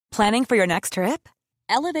Planning for your next trip?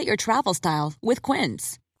 Elevate your travel style with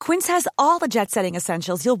Quince. Quince has all the jet-setting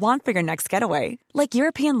essentials you'll want for your next getaway, like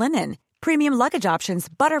European linen, premium luggage options,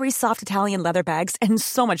 buttery soft Italian leather bags, and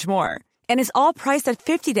so much more. And is all priced at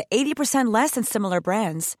 50 to 80% less than similar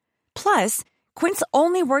brands. Plus, Quince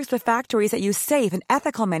only works with factories that use safe and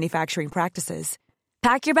ethical manufacturing practices.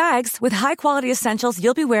 Pack your bags with high-quality essentials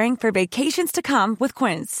you'll be wearing for vacations to come with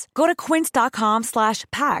Quince. Go to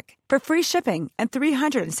quince.com/pack for free shipping and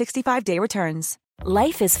 365-day returns.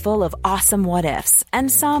 Life is full of awesome what-ifs,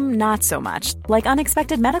 and some not so much, like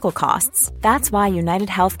unexpected medical costs. That's why United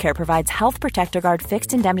Healthcare provides Health Protector Guard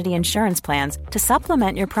fixed indemnity insurance plans to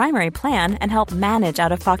supplement your primary plan and help manage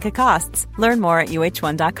out-of-pocket costs. Learn more at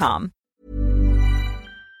uh1.com.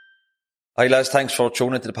 Hi lads, thanks for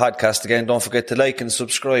tuning into the podcast again. Don't forget to like and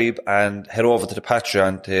subscribe and head over to the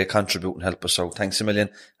Patreon to contribute and help us out. Thanks a million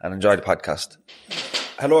and enjoy the podcast.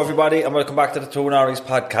 Hello everybody and welcome back to the Two Norries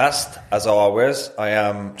podcast. As always, I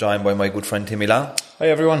am joined by my good friend Timmy Long. Hi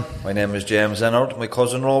everyone. My name is James Leonard. My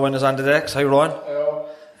cousin Rowan is on the decks. Hi Rowan. Hello.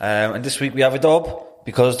 And this week we have a dub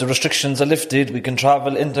because the restrictions are lifted. We can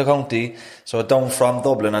travel inter-county. So down from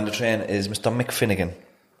Dublin on the train is Mr. Mick Finnegan.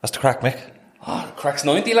 That's the crack, Mick. Oh, the crack's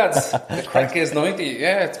 90, lads. The crack is 90.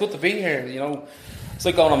 Yeah, it's good to be here, you know. It's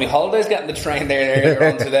like going on my holidays, getting the train there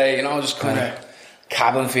earlier on today, you know, just kind of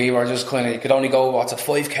cabin fever, just kind of, you could only go, what's a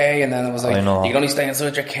 5k, and then it was like, you could only stay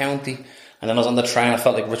inside your county. And then I was on the train, I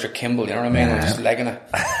felt like Richard Kimball, you know what I mean? I was just legging it.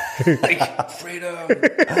 Like, freedom.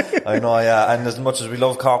 I know, yeah. And as much as we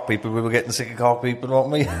love Cork people, we were getting sick of Cork people, weren't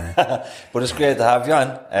we? But it's great to have you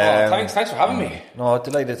on. Thanks for having me. No,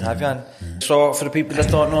 delighted to have you on. So, for the people that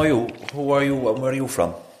don't know you, who are you and where are you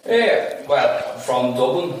from? Well, I'm from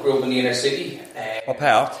Dublin, grew up in the inner city. What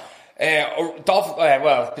part?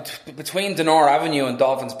 Between Denore Avenue and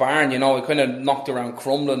Dolphin's Barn, you know, I kind of knocked around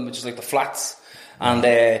Crumlin, which is like the flats. And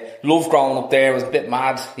love growing up there. It was a bit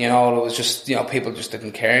mad, you know. It was just, you know, people just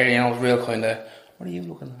didn't care, you know. It was real kind of, what are you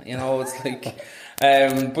looking at? You know, it's like,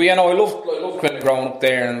 but you know, I loved kind of growing up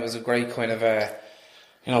there, and it was a great kind of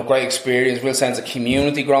you know, great experience, real sense of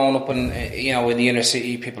community growing up in, you know, in the inner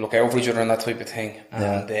city. People look out for each other and that type of thing.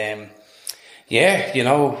 And yeah, you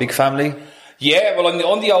know, big family. Yeah, well, I'm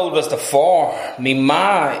the oldest of four. My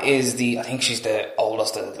ma is I think she's the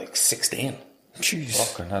oldest of like 16.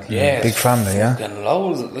 Jeez. Yeah, big family, yeah.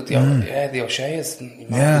 Loads. Like the O'Shea's.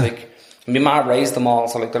 Like, my ma raised them all,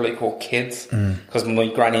 so like they're like all kids. Because my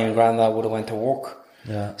granny and granddad would have went to work.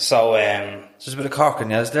 Yeah. So there's a bit of Cork in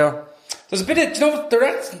you, is there? There's a bit of, you know, they're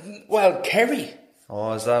at, Kerry.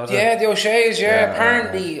 Oh, is that? Yeah, the O'Shea's. Yeah,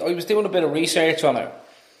 apparently I was doing a bit of research on it,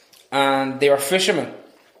 and they were fishermen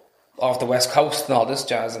off the west coast and all this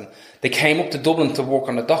jazz, and they came up to Dublin to work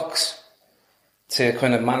on the docks, to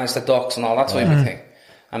kind of manage the docks and all that type of thing.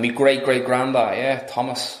 And my great-great-granddad,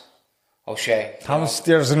 Thomas O'Shea. Thomas,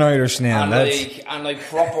 there's an Irish name, and lads. like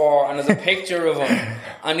proper, and there's a picture of him,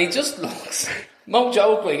 and he just looks, no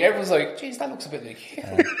joke, like everyone's like, geez, that looks a bit like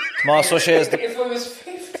him. Thomas O'Shea is if I was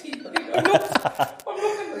 50, like, I'm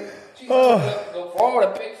looking like, geez, look forward,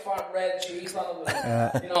 a big fat red cheese on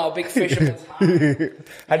him, you know, a big fisherman's hat.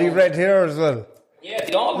 Had he red hair as well? Yeah,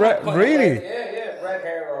 they all really? Red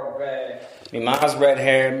hair or my ma's red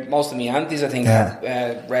hair. Most of my aunties, I think,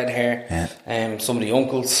 had red hair. Some of the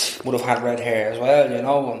uncles would have had red hair as well, you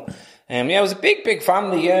know. And it was a big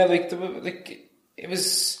family. Yeah, like it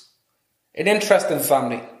was an interesting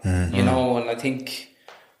family, you know. And I think,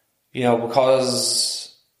 you know,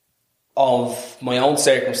 because of my own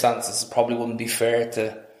circumstances, it probably wouldn't be fair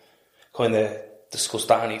to kind of discuss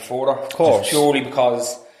that any further. Of course, just purely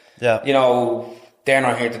because, you know, they're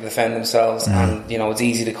not here to defend themselves, and you know, it's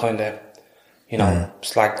easy to kind of, you know,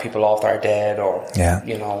 slag people off that are dead, or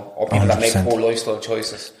you know, or people 100%. That make poor lifestyle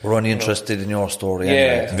choices. We're only interested in your story,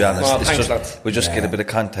 anyway, to be honest. Well, it's thanks, we just get a bit of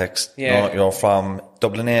context. Yeah. You're from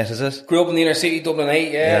Dublin 8, is it? Grew up in the inner city, Dublin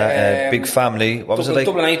 8. Big family. What was it like?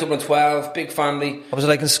 Dublin 8, Dublin 12, big family. What was it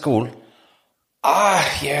like in school?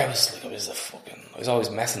 I was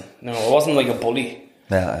always messing. No, I wasn't like a bully.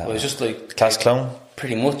 I was just like class clown.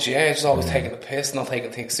 Pretty much, yeah. Just always taking the piss, not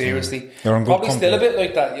taking things seriously. You're in good Probably company. still a bit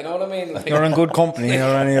like that, you know what I mean? Like, you're in good company,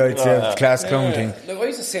 or any I'd say class clown thing. Look, I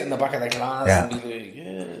used to sit in the back of the class and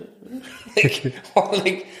be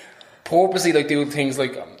like, purposely like do things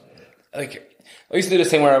like I used to do this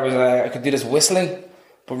thing where I could do this whistling,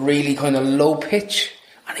 but really kind of low pitch,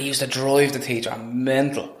 and I used to drive the teacher. I'm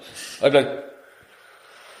mental. I'd be like,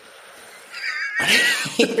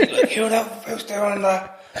 who who's doing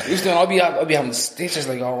that? I'd be having stitches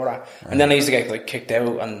like over that, and then I used to get like kicked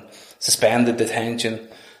out and suspended detention.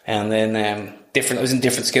 And then I was in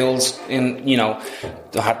different skills. I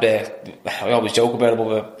always joke about it,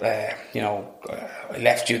 but I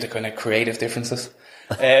left due to kind of creative differences.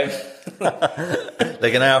 Like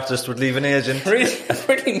an artist would leave an agent.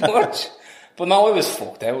 Pretty much. But no, I was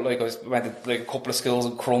fucked out. Like, went to like a couple of schools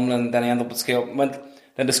in Crumlin, then I ended up with skill.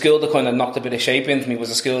 Then the school that kind of knocked a bit of shape into me was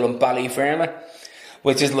a school in Ballyfermot,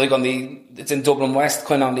 which is like it's in Dublin West,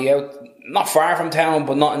 kind of on the out, not far from town,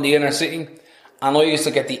 but not in the inner city. And I used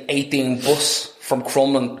to get the 18 bus from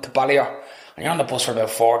Crumlin to Ballyer. And you're on the bus for about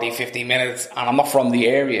 40, 50 minutes, and I'm not from the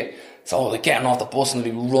area. So like getting off the bus and be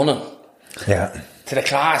running to the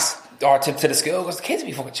class or to the school, because the kids would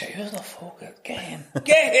be fucking saying, who's the fuck? Get in.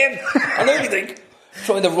 And I'd be like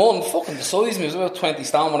trying to run, fucking the size of me. I was about 20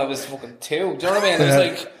 stone when I was fucking 2. Do you know what I mean? It was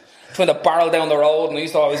like trying to barrel down the road, and I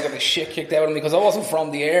used to always get the shit kicked out of me because I wasn't from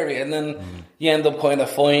the area. And then you end up kind of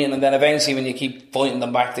fighting, and then eventually when you keep fighting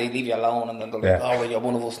them back, they leave you alone, and then they're like, oh, well, you're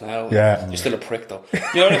one of us now. Yeah. You're still a prick though.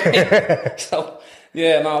 You know what I mean? So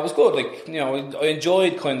yeah, no, it was good. Like, I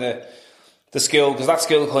enjoyed kind of the skill, because that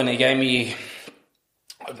skill kind of gave me,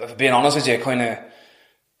 being honest with you, kind of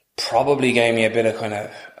probably gave me a bit of kind of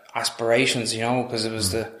aspirations, because it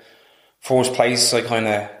was the first place I kind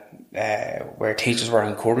of where teachers were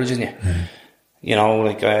encouraging you.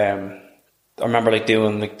 I remember like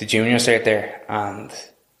doing like the junior cert there, and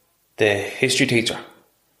the history teacher,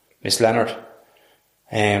 Miss Leonard.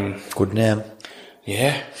 Good name.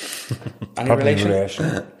 Yeah. Any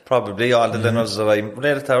relation? Probably all the Leonards that I'm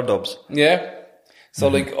related to our Dubs. Yeah. So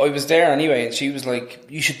like I was there anyway, and she was like,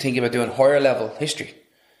 you should think about doing higher level history.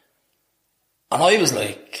 And I was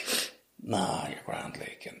like, nah, you're grand,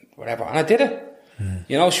 like, and whatever. And I did it.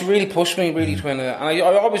 She really pushed me, really trying to, and I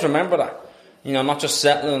always remember that. Not just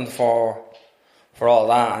settling for all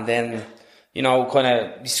that, and then, kind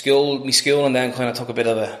of me school, and then kind of took a bit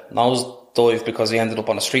of a nosedive because I ended up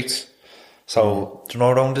on the streets. So, do you know,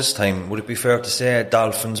 around this time, would it be fair to say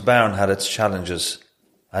Dolphins Barn had its challenges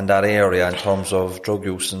and that area in terms of drug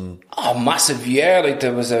use and... Oh, massive, yeah. Like,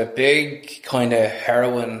 there was a big kind of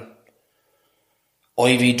heroin,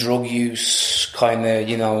 IV drug use, kind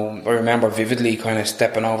of, I remember vividly kind of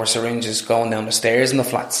stepping over syringes, going down the stairs in the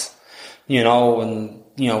flats, and,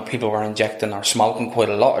 people were injecting or smoking quite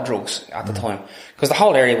a lot of drugs at the time. Because the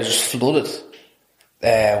whole area was just flooded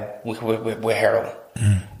with heroin.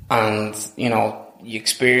 And, you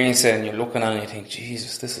experience it and you're looking at it and you think,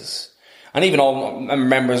 Jesus, this is... And even all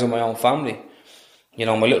members of my own family.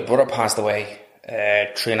 My little brother passed away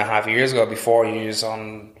 3.5 years ago before he was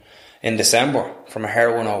in December from a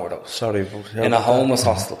heroin overdose. Sorry. In a homeless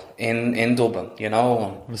hostel in Dublin,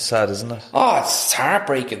 It's sad, isn't it? Oh, it's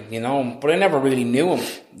heartbreaking, But I never really knew him,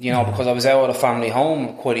 because I was out of a family home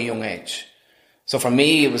at quite a young age. So for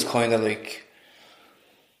me, it was kind of like...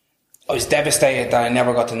 I was devastated that I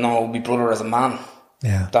never got to know my brother as a man.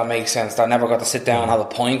 Yeah. That makes sense. That I never got to sit down and have a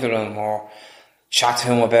pint with him or chat to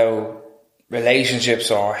him about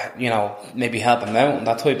relationships or, maybe help him out and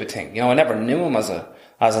that type of thing. I never knew him as an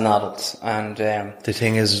adult. And the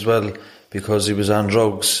thing is as well, because he was on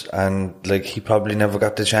drugs and like he probably never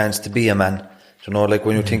got the chance to be a man. Like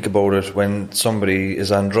when you think about it, when somebody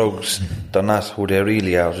is on drugs, they're not who they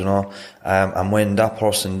really are, and when that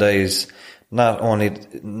person dies,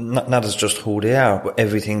 not as just who they are, but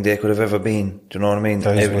everything they could have ever been. Do you know what I mean?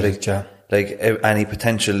 Like any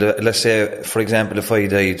potential. Let's say, for example, if I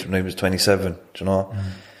died when I was 27,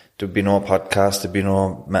 there'd be no podcast, there'd be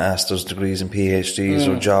no master's degrees and PhDs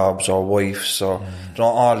or jobs or wives or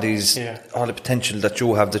all these, all the potential that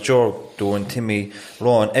you have, that you're doing, Timmy,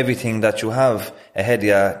 Rowan, everything that you have ahead of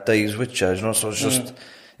you dies with you. So it's just.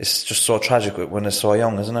 It's just so tragic when it's so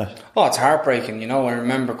young, isn't it? Oh, it's heartbreaking. I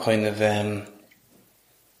remember kind of, turning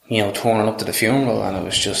up to the funeral, and it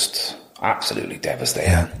was just absolutely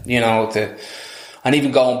devastating. Yeah. And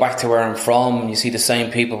even going back to where I'm from, you see the same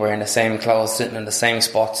people wearing the same clothes, sitting in the same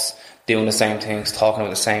spots, doing the same things, talking about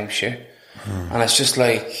the same shit. And it's just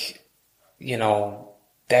like,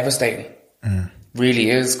 devastating. Really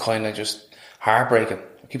is kind of just heartbreaking.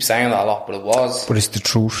 Keep saying that a lot, but it was. But it's the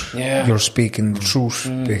truth. Yeah. You're speaking the truth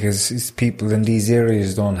because it's people in these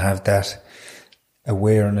areas don't have that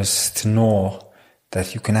awareness to know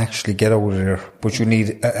that you can actually get out of there. But you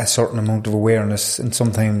need a certain amount of awareness, and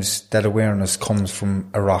sometimes that awareness comes from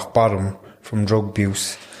a rock bottom, from drug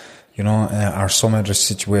abuse, or some other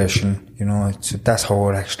situation, So that's how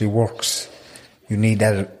it actually works. You need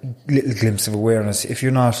that little glimpse of awareness. If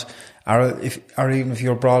you're not... Or even if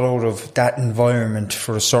you're brought out of that environment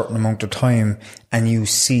for a certain amount of time and you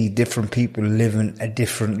see different people living a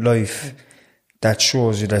different life, that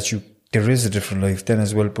shows you that there is a different life then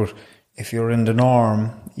as well. But if you're in the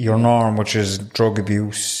norm, your norm, which is drug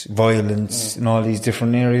abuse, violence, in all these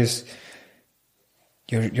different areas,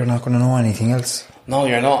 you're not going to know anything else. No,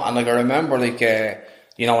 you're not. And like I remember, like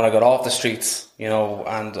you know, when I got off the streets, you know,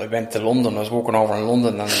 and I went to London, I was working over in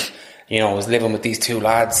London, and you know, I was living with these two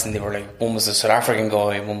lads, and they were like, one was a South African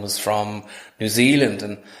guy, one was from New Zealand,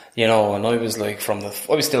 and you know, and I was like I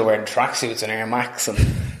was still wearing tracksuits and Air Max, and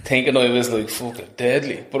thinking I was like fucking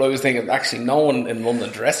deadly. But I was thinking, actually, no one in London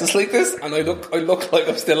dresses like this, and I look like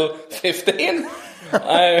I'm still 15.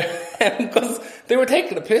 Because they were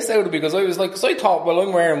taking the piss out of me, because I was like, because I thought, well,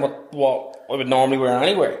 I'm wearing what I would normally wear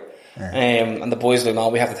anyway. Yeah. And the boys were like, no,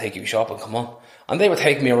 we have to take you shopping, come on. And they would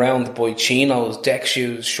take me around to buy chinos, deck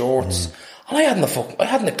shoes, shorts. And I hadn't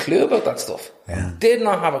a clue about that stuff. Yeah. Did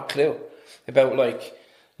not have a clue about, like,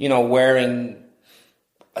 you know, wearing,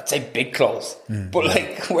 I'd say big clothes, but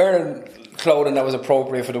like wearing clothing that was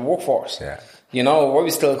appropriate for the workforce. Yeah. You know, I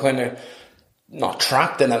was still kind of not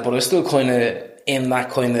trapped in it, but I was still kind of in that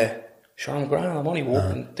kind of, sure, I'm grand, I'm only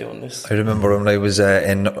walking doing this. I remember when I was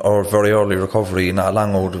in our very early recovery, not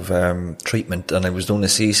long out of treatment, and I was doing a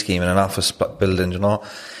C scheme in an office building, you know.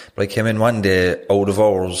 But I came in one day out of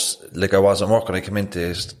hours, like I wasn't working. I came in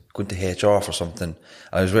to go into HR for something.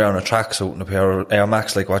 I was wearing a tracksuit and a pair of Air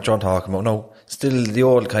Max, like what you're talking about. No, still the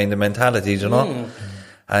old kind of mentality, you know.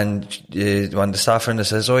 And when the staff friend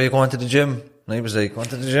says, "Oh, you're going to the gym?" And I was like, "Going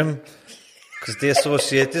to the gym?" Because they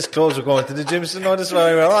associate this clothes with going to the gym. So no, this is what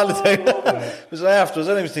I wear all the time. Because afterwards,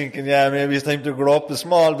 I was thinking, yeah, maybe it's time to grow up a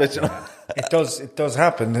small bit, you know. It does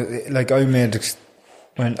happen. Like I made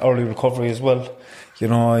when early recovery as well. You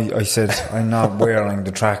know, I said, I'm not wearing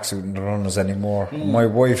the tracksuit and the runners anymore. My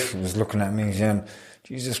wife was looking at me saying,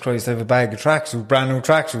 Jesus Christ, I have a bag of tracksuits, brand new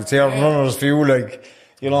tracksuits here, runners for you, like,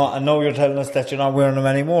 you know, and now you're telling us that you're not wearing them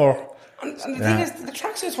anymore. And the thing is, the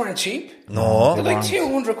tracksuits weren't cheap. No. They're like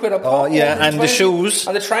 200 quid a pop. Oh, yeah, and the shoes.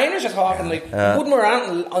 And the trainers you're talking, like, you wouldn't wear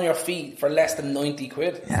anything on your feet for less than 90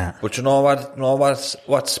 quid. Yeah. But you know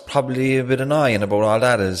what's probably a bit annoying about all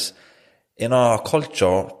that is, in our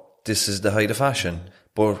culture, this is the height of fashion,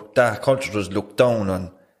 but that culture does look down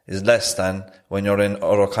on is less than when you're in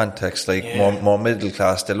other contexts, like more middle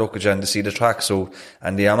class. They look at you and they see the tracksuit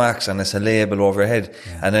and the Air Max and it's a label over your head.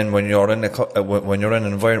 Yeah. And then when you're in an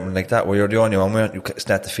environment like that where you're the only one wearing, you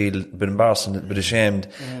start to feel a bit embarrassed and a bit ashamed.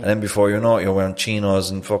 And then before you know it, you're wearing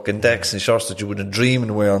chinos and fucking decks and shorts that you wouldn't dream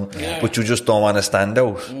of wearing, but you just don't want to stand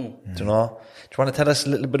out. Do you know? Do you want to tell us a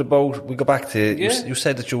little bit about, we go back to, you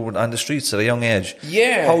said that you were on the streets at a young age.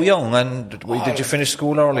 Yeah. How young? And did you finish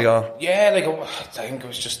school early or? Yeah, like, I think it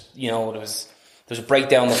was just, you know, there was a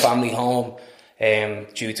breakdown in the family home,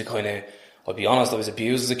 due to kind of, I'll be honest, I was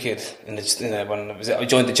abused as a kid. I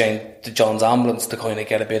joined the John's Ambulance to kind of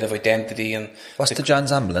get a bit of identity. And what's the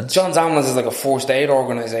John's Ambulance? John's Ambulance is like a first aid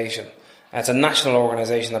organisation. It's a national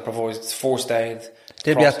organisation that provides first aid.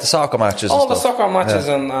 They'd be at the soccer matches. All the soccer matches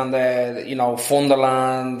and you know,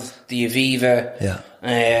 Funderland, the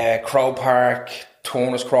Aviva, Crow Park,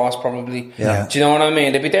 Turner's Cross probably. Yeah. Do you know what I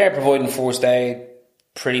mean? They'd be there providing first aid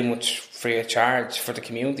pretty much free of charge for the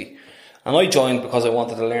community. And I joined because I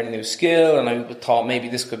wanted to learn a new skill, and I thought maybe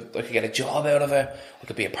I could get a job out of it. I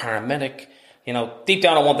could be a paramedic. You know, deep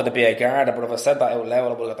down I wanted to be a Garda, but if I said that out loud, I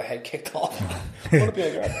would have got the head kicked off. I want to be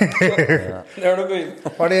a Garda. You know what I mean?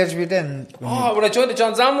 What age were you then? When I joined the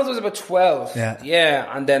John's Ambulance, I was about 12.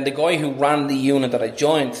 Yeah. And then the guy who ran the unit that I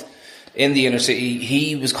joined in the inner city,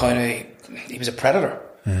 he was a predator.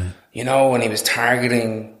 You know, and he was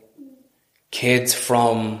targeting kids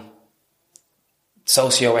from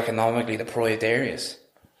socio-economically deprived areas.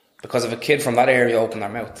 Because if a kid from that area opened their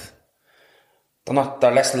mouth,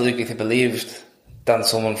 they're less likely to be believed than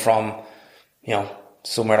someone from, you know,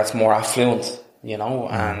 somewhere that's more affluent, you know.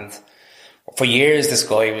 And for years this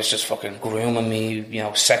guy was just fucking grooming me, you know,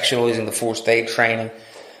 sexualising the first aid training,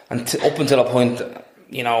 and up until a point,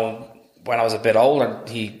 you know, when I was a bit older,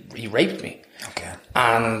 he raped me. Okay.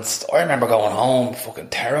 And I remember going home fucking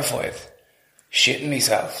terrified, shitting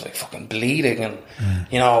myself, like fucking bleeding, and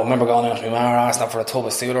you know, I remember going out to my mum asking her for a tub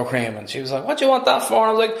of Pseudocreme, and she was like, "What do you want that for?" And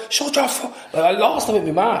I was like, "Shut your fuck!" Like, I lost it with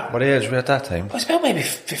my mum. What age were you at that time? I was about maybe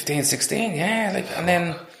 15, 16, yeah, like, and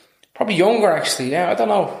then probably younger actually, yeah, I don't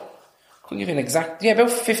know, couldn't give you an exact, yeah,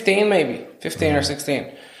 about 15 maybe, 15 or 16.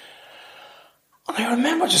 And I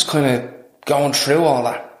remember just kind of going through all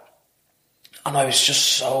that, and I was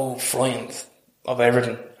just so frightened of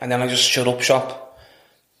everything, and then I just shut up shop.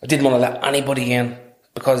 I didn't want to let anybody in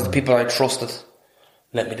because the people I trusted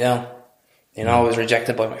let me down. You know, I was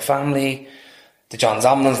rejected by my family. The John's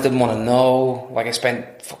Ambulance didn't want to know. Like, I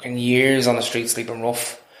spent fucking years on the street sleeping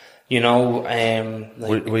rough.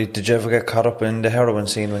 Did you ever get caught up in the heroin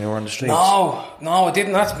scene when you were on the streets? No, I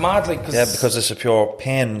didn't. That's mad. Because it's a pure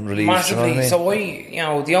pain relief. Massively. You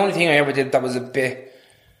know So the only thing I ever did that was a bit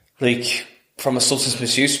from a substance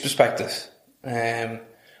misuse perspective,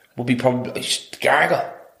 would be probably gargle,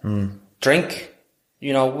 drink.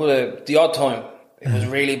 The odd time it was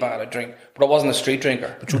really bad. I drink, but I wasn't a street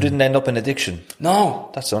drinker. But you didn't end up in addiction.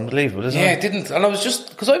 No, that's unbelievable, isn't it? Yeah, it didn't. And I was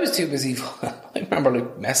just because I was too busy. I remember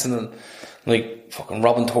messing and fucking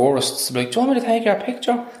robbing tourists. Do you want me to take your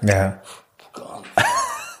picture? Yeah. Fuck on.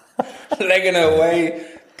 Legging it away.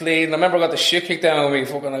 Clean. I remember I got the shit kicked down on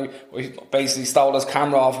me. We basically stole his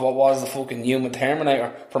camera off what was the fucking human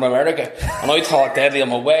Terminator from America, and I thought deadly on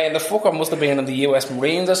my way. And the fucker must have been in the US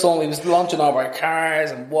Marines or something. He was launching over cars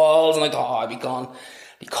and walls, and I thought, I'd be gone.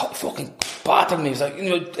 He fucking battered me.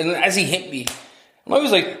 He was and as he hit me, and I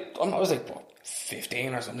was like, what,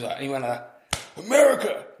 15 or something. And he went,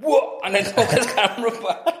 America, what? And then took his camera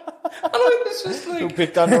back. And I was just you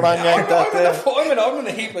picked on the wrong yank that day. I'm in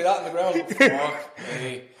a heap like that on the ground. Fuck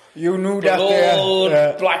me. You knew that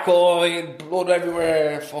there. Black eye, blood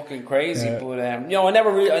everywhere, fucking crazy. Yeah. But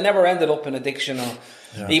I never ended up in addiction or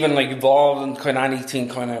even involved in kind of anything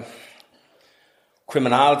kind of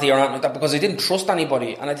criminality or anything like that, because I didn't trust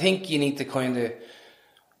anybody. And I think you need to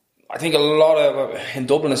I think a lot of, in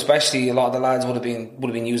Dublin especially, a lot of the lads would have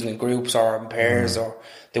been using in groups or in pairs, or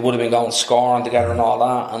they would have been going scoring together and all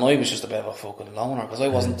that. And I was just a bit of a fucking loner because I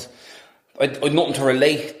had nothing to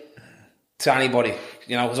relate to anybody,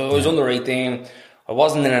 because I was under 18. I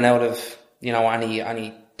wasn't in and out of,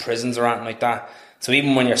 any prisons or anything like that. So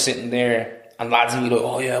even when you're sitting there and lads will be like,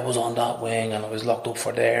 oh yeah, I was on that wing and I was locked up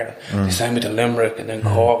for there. They sent me to Limerick and then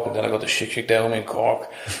Cork, and then I got the shit kicked down in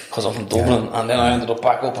Cork because I'm from Dublin, and then I ended up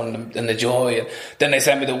back up in the Joy, and then they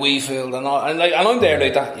sent me to Wheefield and all, and I'm there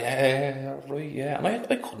like that. Yeah, right, yeah. And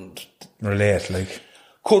I couldn't relate,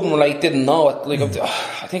 couldn't relate, didn't know it.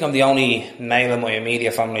 I think I'm the only male in my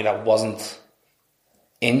immediate family that wasn't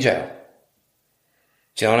in jail.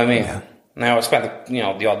 Do you know what I mean? Yeah. Now, I spent the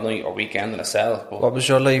odd night or weekend in a cell. But what was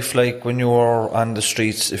your life like when you were on the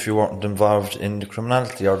streets if you weren't involved in the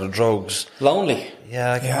criminality or the drugs? Lonely.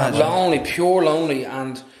 Yeah, I can imagine. Lonely, pure lonely.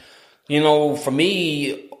 And, for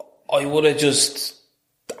me, I would have just,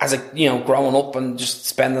 growing up and just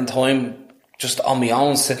spending time just on my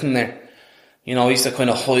own, sitting there. I used to kind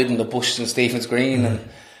of hide in the bushes in Stephen's Green and,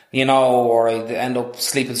 or I'd end up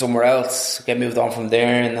sleeping somewhere else, get moved on from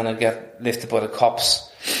there, and then I'd get lifted by the cops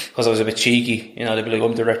because I was a bit cheeky. They'd be like,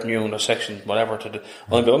 I'm directing you in the section, whatever,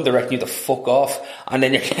 I'm directing you to fuck off. And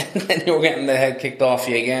then you're getting the head kicked off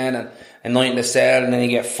you again, and a night in the cell, and then you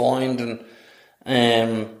get fined, and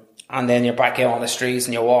then you're back out on the streets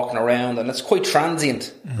and you're walking around, and it's quite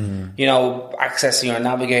transient, accessing or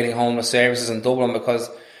navigating homeless services in Dublin, because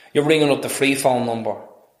you're ringing up the free phone number,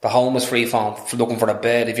 the homeless free phone, looking for a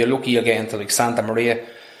bed. If you're lucky, you'll get into Santa Maria.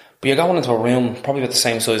 But you're going into a room, probably about the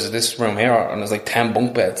same size as this room here, and there's 10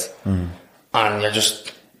 bunk beds. And you're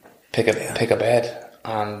just pick a bed,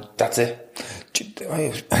 and that's it.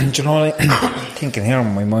 I'm thinking here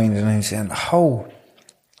in my mind, and I'm saying, how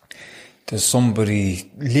does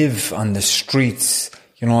somebody live on the streets,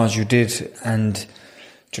 as you did, and,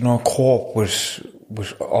 cope with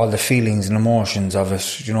all the feelings and emotions of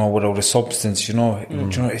it, without a substance,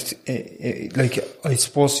 I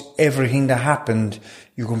suppose everything that happened,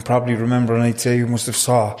 you can probably remember, and I'd say you must have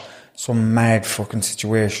saw some mad fucking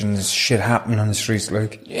situations, shit happening on the streets,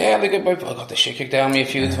 Yeah, I got the shit kicked down me a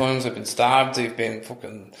few times, I've been stabbed, I've been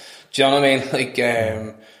fucking, do you know what I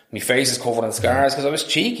mean? My face is covered in scars, because I was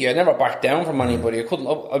cheeky, I never backed down from anybody.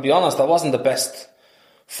 I'll be honest, I wasn't the best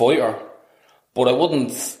fighter, but I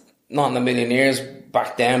wouldn't, not in a million years,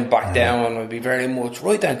 back down, and I'd be very much,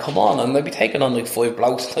 right then, come on, and I'd be taking on 5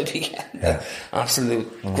 blokes, and I'd be getting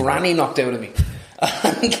absolute granny knocked out of me.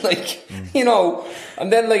 And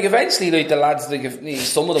and then eventually the lads, if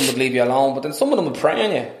some of them would leave you alone, but then some of them would prey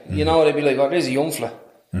on you. They'd be like, oh, there's a young fella.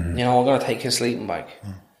 I'm going to take his sleeping bag.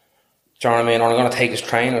 Do you know what I mean? Or I'm going to take his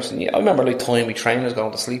trainers. And I remember tying my trainers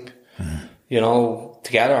going to sleep,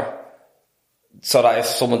 together. So that if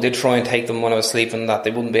someone did try and take them when I was sleeping, that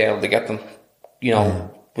they wouldn't be able to get them,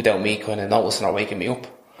 without me kind of noticing or waking me up.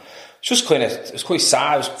 It's just it was quite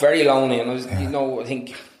sad. It was very lonely, and I was, I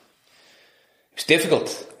think it was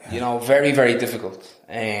difficult. Very, very difficult.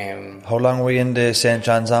 How long were you in the St.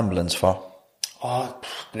 John's ambulance for?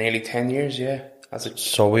 Nearly 10 years, yeah.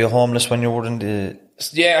 So were you homeless when you were in the...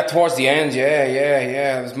 Yeah, towards the end, yeah.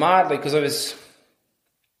 It was mad, because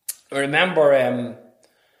I remember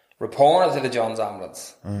reporting to the John's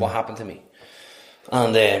ambulance what happened to me.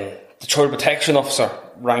 And the child protection officer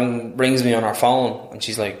rings me on her phone, and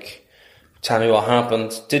she's like, tell me what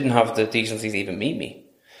happened, didn't have the decency to even meet me.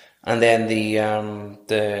 And then the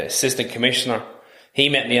assistant commissioner, he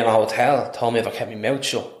met me in a hotel, told me if I kept my mouth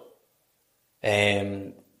shut.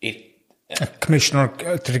 Commissioner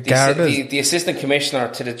to the Garda? The assistant commissioner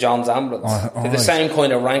to the John's Ambulance. They're the same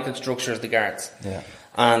kind of ranking structure as the guards. Yeah.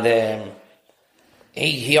 And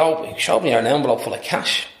he showed me an envelope full of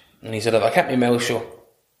cash. And he said, if I kept my mouth shut,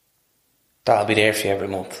 that'll be there for you every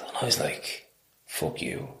month. And I was like, fuck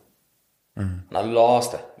you. And I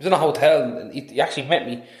lost it. He was in a hotel, and he actually met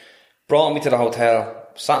me, brought me to the hotel,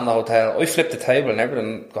 sat in the hotel. I flipped the table and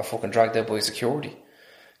everything, got fucking dragged out by security.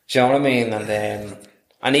 Do you know what I mean?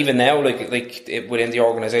 And even now, within the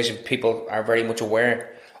organisation, people are very much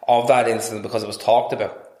aware of that incident because it was talked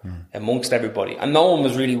about amongst everybody. And no one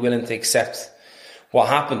was really willing to accept what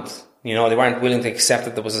happened. You know, they weren't willing to accept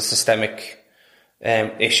that there was a systemic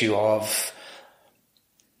issue of,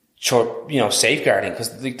 safeguarding,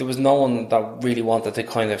 because there was no one that really wanted to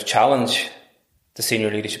kind of challenge the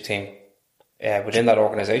senior leadership team within that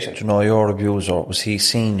organisation. Do you know your abuser? Was he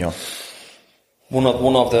senior? One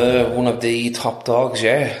of the top dogs,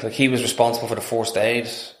 yeah. Like, he was responsible for the first aid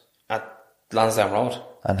at Lansdowne Road.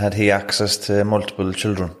 And had he access to multiple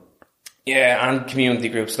children? Yeah, and community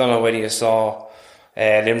groups. I don't know whether you saw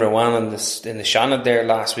Lynn Rowan in the Shannon there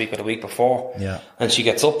last week or the week before. Yeah. And she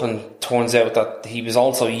gets up and turns out that he was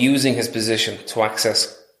also using his position to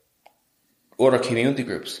access other community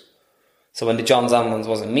groups. So when the John's Ambulance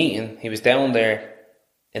wasn't meeting, he was down there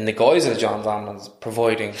in the guise of the John's Ambulance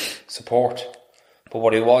providing support. But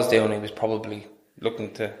what he was doing, he was probably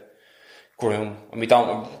looking to groom. And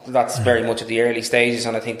that's very much at the early stages,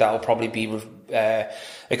 and I think that will probably be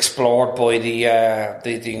explored by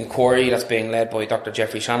the inquiry that's being led by Dr.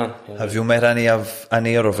 Jeffrey Shannon. Have you met any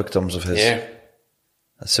other victims of his? Yeah.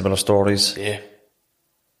 Similar stories? Yeah.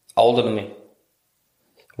 Older than me.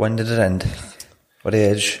 When did it end? What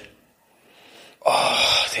age?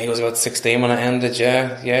 Oh, I think it was about 16 when it ended,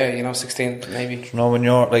 yeah, 16 maybe. Do you know, when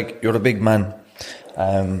you're a big man,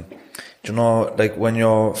 do you know, like, when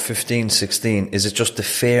you're 15, 16, is it just the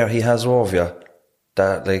fear he has over you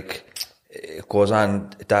that, like, it goes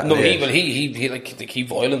on that No, late? he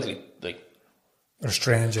violently,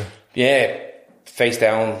 restrained you. Yeah, face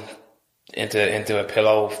down into a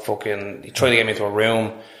pillow, fucking, he tried to get me into a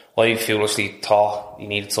room. I foolishly thought he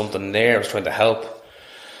needed something there. I was trying to help.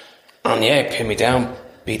 And yeah, he pinned me down,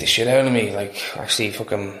 beat the shit out of me, actually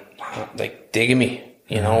fucking, digging me,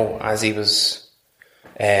 as he was,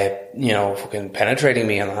 fucking penetrating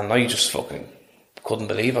me, and I just fucking couldn't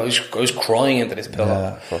believe it. I was crying into this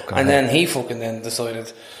pillow. And then he fucking then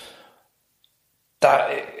decided that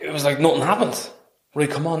it was like nothing happened. Right,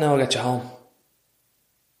 come on now, I'll get you home.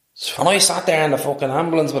 And I sat there in the fucking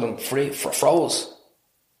ambulance with him, froze.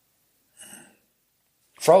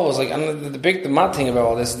 And the mad thing about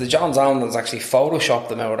all this is the John's Ambulance actually photoshopped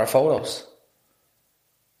them out with their photos.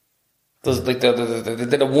 They did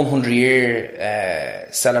a 100-year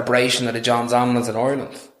celebration of the John's Ambulance in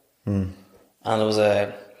Ireland. And there was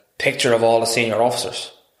a picture of all the senior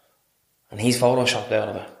officers. And he's photoshopped out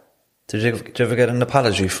of it. Did you ever get an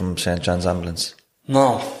apology from St. John's Ambulance?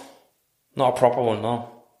 No. Not a proper one, no.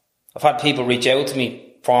 I've had people reach out to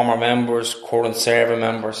me, former members, current serving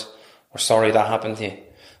members, we're sorry that happened to you.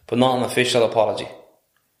 But not an official apology.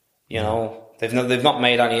 They've not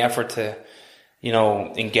made any effort to,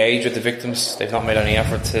 engage with the victims. They've not made any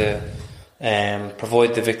effort to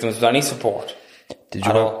provide the victims with any support. Did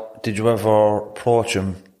you ever approach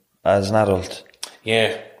him as an adult?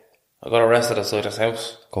 Yeah. I got arrested outside his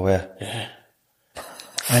house. Go where? Yeah.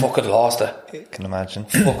 Fucking lost it. Can imagine.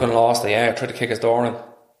 Fucking lost it, yeah. I tried to kick his door in.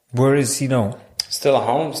 Where is he now? Still at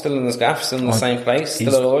home, still in his gaff, still in the same place,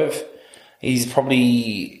 still alive. He's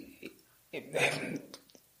probably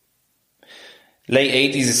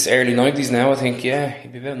late 80s, early 90s now, I think. Yeah,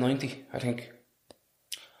 he'd be about 90, I think.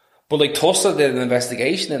 But Tussa did an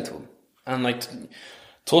investigation into him, and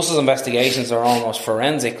Tussa's investigations are almost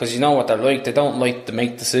forensic, because you know what they're like. They don't like to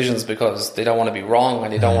make decisions because they don't want to be wrong,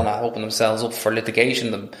 and they don't want to open themselves up for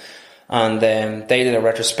litigation. And they did a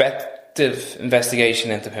retrospective investigation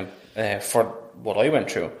into him for what I went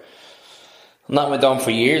through, and that went on for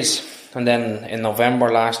years. And then in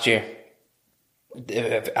November last year,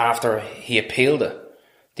 after he appealed it,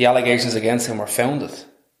 the allegations against him were founded.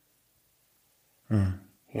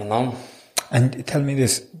 And tell me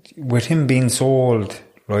this, with him being so old,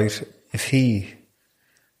 right, if he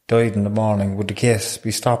died in the morning, would the case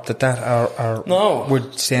be stopped at that, or no,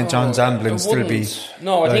 would St. John's Ambulance still be?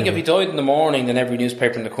 No, I think if he died in the morning, then every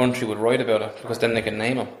newspaper in the country would write about it, because then they can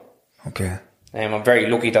name him. Okay. I'm very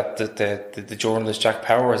lucky that the journalist Jack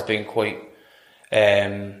Power has been quite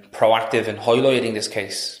proactive in highlighting this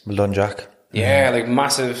case. Well done, Jack. Yeah, like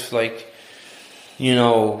massive, like, you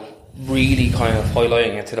know, really kind of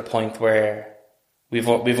highlighting it to the point where we've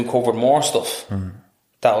uncovered more stuff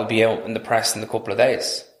that will be out in the press in a couple of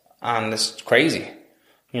days. And it's crazy.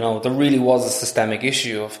 You know, there really was a systemic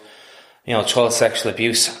issue of, you know, child sexual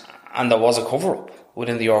abuse, and there was a cover-up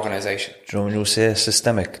within the organisation. Do you know when you say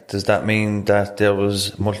systemic, does that mean that there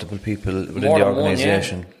was multiple people within the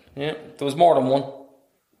organisation? Yeah, there was more than one.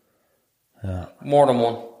 Yeah. More than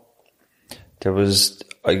one. There was,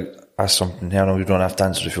 I asked something here, I know you don't have to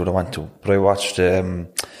answer if you don't want to, but I watched a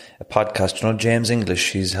podcast, you know, James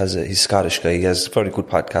English, he's Scottish guy, he has a very good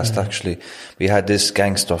podcast actually. We had this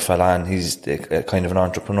gangster fella on, he's kind of an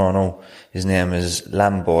entrepreneur now, his name is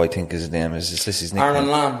Lambo, I think his name is, this is his nickname.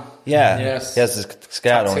 Aaron Lamb. Yeah, yes. He has this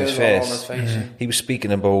scar on his face. Yeah. He was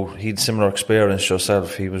speaking about, he had similar experience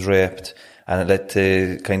yourself, he was raped, and it led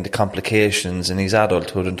to kind of complications in his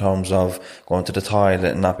adulthood in terms of going to the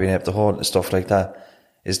toilet and not being able to hold it and stuff like that.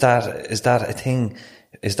 Is that a thing?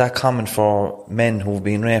 Is that common for men who've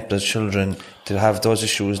been raped as children to have those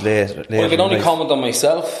issues later? Well, I can only comment on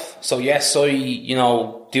myself. So yes, I, you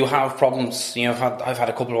know, do have problems. You know, I've had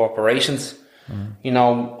a couple of operations, you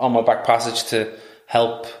know, on my back passage to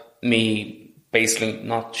help me basically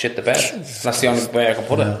not shit the bed. That's the only way I can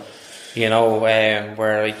put it. You know,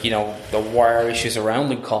 where, like, you know, there were issues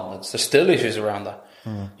around incontinence. There's still issues around that.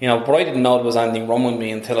 You know, but I didn't know there was anything wrong with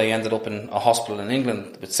me until I ended up in a hospital in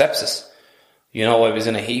England with sepsis. You know, I was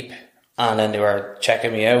in a heap, and then they were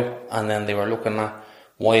checking me out, and then they were looking at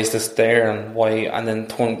why is this there and why, and then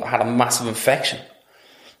had a massive infection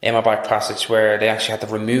in my back passage where they actually had to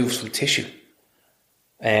remove some tissue,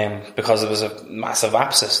 because there was a massive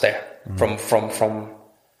abscess there from the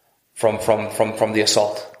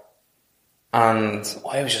assault. And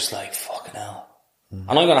I was just like, fucking hell. And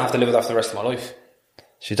I'm going to have to live with that for the rest of my life.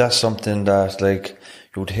 See, that's something that, like,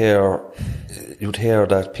 you'd hear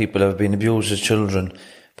that people have been abused as children,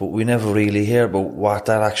 but we never really hear about what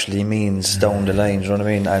that actually means down the line, you know what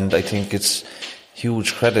I mean? And I think it's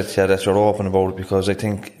huge credit to you that you're open about it, because I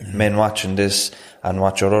think men watching this and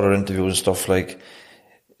watch your other interviews and stuff, like,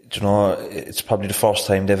 you know, it's probably the first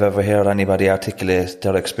time they've ever heard anybody articulate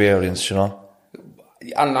their experience, you know?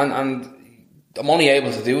 And I'm only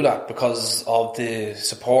able to do that because of the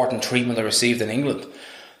support and treatment I received in England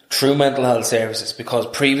through mental health services, because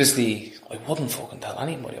previously I wouldn't fucking tell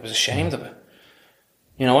anybody. I was ashamed of it.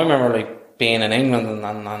 You know, I remember, like, being in England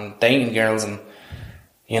and dating girls, and,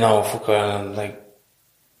 you know, fucking, like,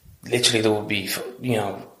 literally there would be, you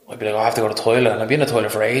know, I'd be like, I have to go to the toilet, and I'd be in the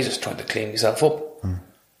toilet for ages trying to clean myself up.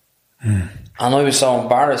 And I was so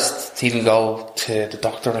embarrassed to even go to the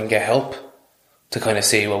doctor and get help to kind of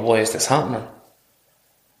see, well, why is this happening?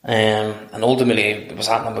 And ultimately it was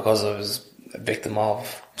happening because I was a victim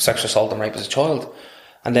of sexual assault and rape as a child.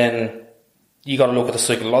 And then you got to look at the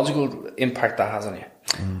psychological impact that has on you.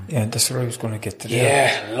 Yeah, that's what I was going to get to.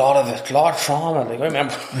 Yeah, a lot of it, a lot of trauma. Like, I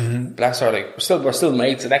remember, bless her, like, we're still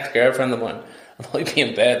mates, an ex-girlfriend of mine, and I'd be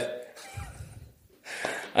in bed.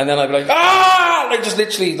 And then I'd be like, like, just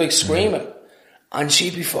literally, like, screaming. And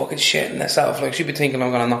she'd be fucking shitting herself. Like, she'd be thinking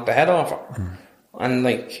I'm going to knock the head off her. And,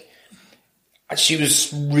 like, and she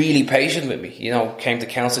was really patient with me. You know, came to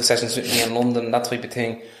counselling sessions with me in London, that type of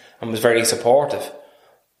thing, and was very supportive.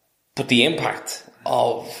 But the impact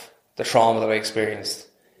of the trauma that I experienced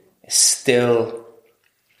is still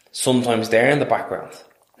sometimes there in the background.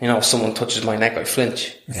 You know, if someone touches my neck, I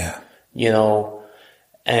flinch. Yeah. You know,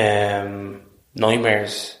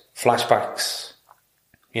 nightmares, flashbacks,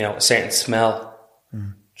 you know, a certain smell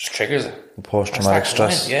just triggers it. Post-traumatic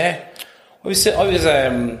stress. Yeah. I was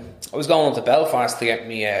going up to Belfast to get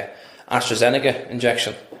me a AstraZeneca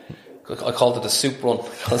injection. I called it a soup run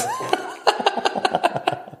because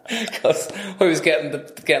I was getting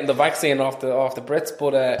the vaccine off the Brits.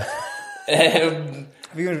 But have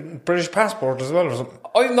you a British passport as well or something?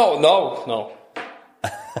 No.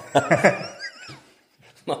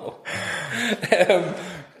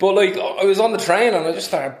 But, like, I was on the train and I just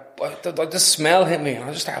started, the smell hit me and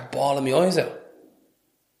I just started bawling my eyes out.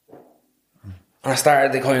 And I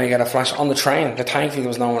started to kind of get a flash on the train. Thankfully there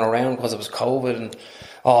was no one around because it was COVID and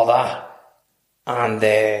all that. And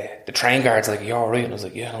the train guard's like, "You alright?" And I was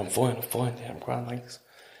like, "Yeah, I'm fine. Yeah, I'm grand, thanks."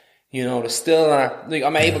 You know, there's still like,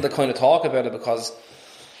 I'm able to kind of talk about it because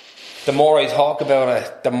the more I talk about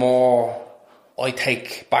it, the more I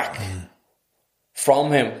take back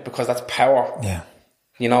from him, because that's power. Yeah.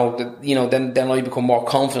 You know, then I become more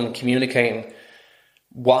confident communicating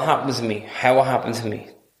what happened to me, how it happened to me.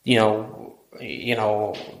 You know,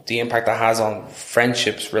 the impact that has on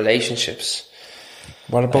friendships, relationships.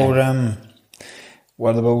 What about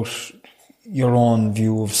what about your own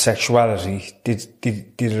view of sexuality? Did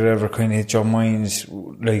it ever kind of hit your mind?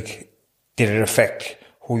 Like, did it affect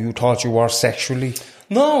who you thought you were sexually?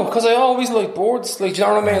 No, because I always liked birds. Like, do you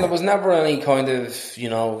know what I mean? There was never any kind of, you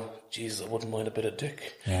know, Jesus, I wouldn't mind a bit of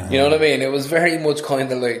dick. Yeah. You know what I mean? It was very much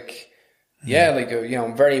kind of like, you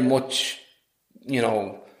know, very much, you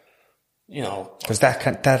know. Because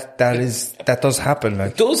that does happen.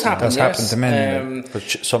 Like, it does happen. It does happen to men. But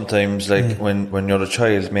sometimes, like when you're a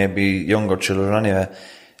child, maybe younger children anyway,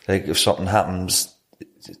 like if something happens,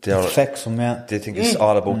 it affects them. Yeah, they think it's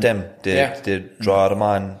all about them. They draw them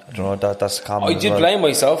on. I don't know, that's common. I did blame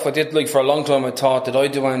myself. I did, like, for a long time. I thought, did I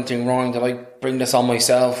do anything wrong? Did I bring this on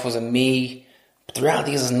myself? Was it me? But the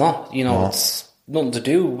reality is, it's not. You know, it's nothing to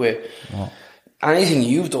do with anything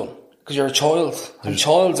you've done. Because you're a child, and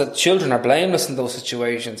children are blameless in those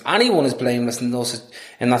situations. Anyone is blameless in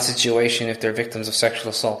that situation if they're victims of sexual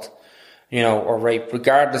assault, you know, or rape,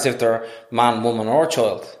 regardless if they're man, woman, or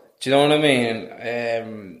child. Do you know what I mean?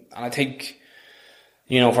 And I think,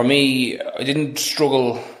 you know, for me, I didn't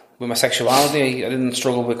struggle with my sexuality. I didn't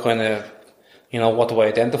struggle with kind of, you know, what do I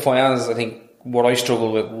identify as. I think what I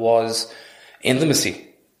struggled with was intimacy,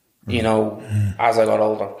 you know, as I got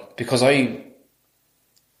older, because I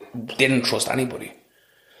didn't trust anybody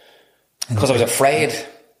because I was afraid.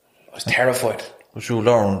 I was terrified. But you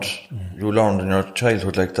learned in your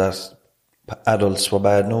childhood like that adults were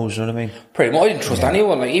bad news, you know what I mean? Pretty much. I didn't trust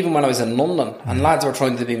anyone. Like, even when I was in London and lads were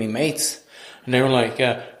trying to be my mates, and they were like,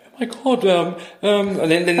 oh my God,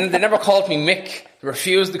 and then they never called me Mick. They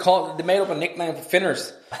refused to call. They made up a nickname for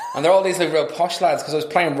Finners, and they're all these like real posh lads because I was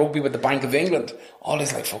playing rugby with the Bank of England. All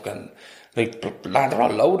these like fucking, like, lad, they're all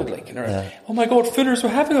loaded, like, and they're like, oh my God, Finners, we're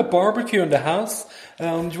having a barbecue in the house. Do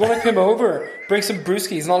you want to come over, bring some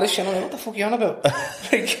brewskis and all this shit? And I'm like, what the fuck are you on about?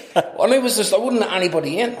 Like, and I wouldn't let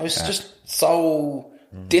anybody in. I was just so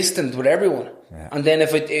distant with everyone. Yeah. And then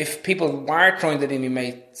if people were trying to be my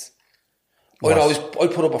mates,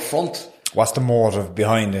 I'd put up a front. What's the motive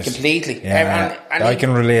behind it? Completely. Yeah. And I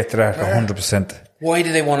can relate to that 100%. Why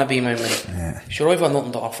do they want to be my mate? Yeah. Sure, I've got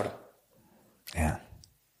nothing to offer them. Yeah.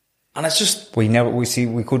 And it's just... We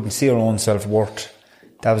couldn't see our own self-worth.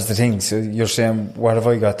 That was the thing. So you're saying, what have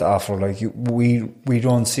I got to offer? Like, we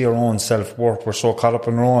don't see our own self-worth. We're so caught up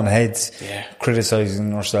in our own heads,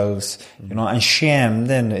 criticising ourselves, you know, and shame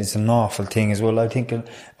then is an awful thing as well. I think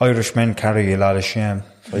Irish men carry a lot of shame.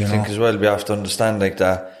 I think as well we have to understand like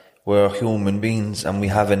that we're human beings and we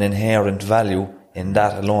have an inherent value in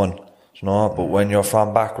that alone, you know, but when you're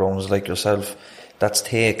from backgrounds like yourself, that's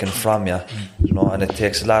taken from you, you know, and it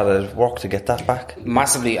takes a lot of work to get that back.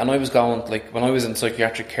 Massively. And I was going, like, when I was in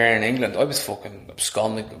psychiatric care in England, I was fucking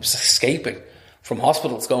absconding, I was escaping from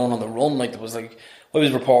hospitals, going on the run. Like, there was like, I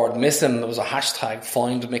was reported missing, there was a hashtag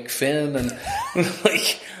find McFinn, and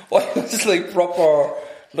like, I was like proper,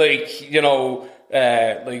 like, you know,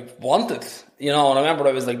 like wanted, you know. And I remember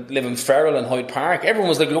I was like living feral in Hyde Park. Everyone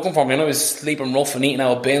was like looking for me, and I was sleeping rough and eating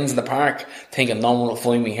out of bins in the park, thinking no one will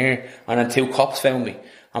find me here. And then 2 cops found me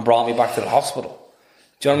and brought me back to the hospital.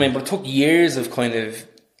 Do you know what I mean? But it took years of kind of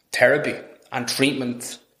therapy and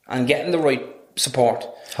treatment and getting the right support.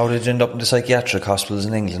 How did you end up in the psychiatric hospitals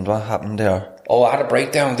in England? What happened there? Oh, I had a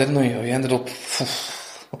breakdown, didn't I? I ended up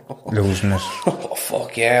losing it. Oh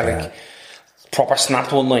fuck yeah, like proper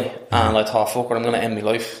snapped one night, and I thought, fuck it, I'm going to end my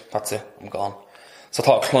life. That's it, I'm gone. So I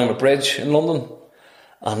thought I'd climb a bridge in London,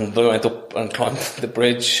 and I went up and climbed the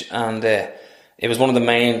bridge, and it was one of the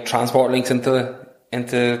main transport links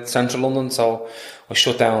into central London. So I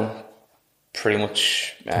shut down pretty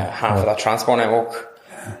much half of that transport network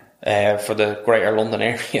for the Greater London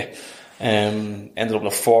area. Ended up in a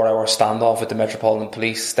 4-hour standoff with the Metropolitan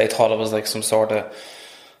Police. They thought it was like some sort of,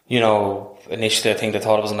 you know, initially I think they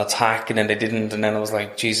thought it was an attack, and then they didn't, and then it was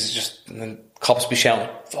like, Jesus, and then cops be shouting,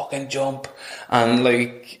 fucking jump, and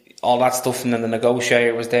like all that stuff, and then the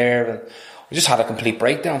negotiator was there, and I just had a complete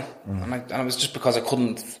breakdown, and it was just because I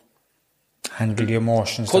couldn't handle the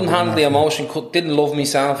emotions. Couldn't handle the emotion, didn't love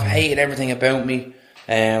myself, hated everything about me.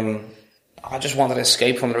 I just wanted to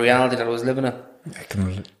escape from the reality that I was living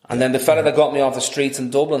in. And then the fella that got me off the streets in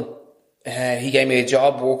Dublin, he gave me a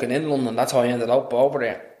job working in London. That's how I ended up over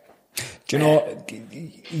there. Do you know,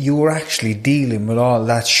 you were actually dealing with all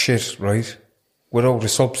that shit, right? Without a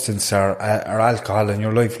substance or alcohol in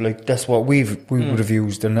your life. Like, that's what we would have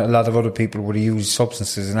used, and a lot of other people would have used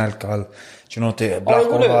substances and alcohol. Do you know, to block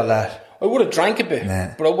out all that. I would have drank a bit,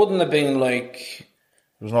 but I wouldn't have been like...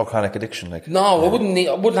 There was no chronic addiction, like... No, I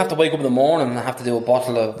wouldn't have to wake up in the morning and have to do a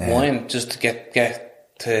bottle of wine just to get the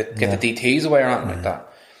DTs away or anything like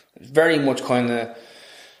that. Very much kind of...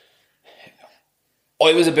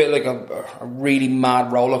 I was a bit like a really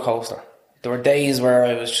mad roller coaster. There were days where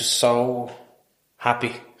I was just so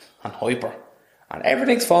happy and hyper, and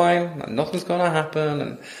everything's fine, and nothing's going to happen,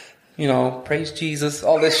 and, you know, praise Jesus,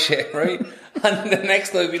 all this shit, right? And the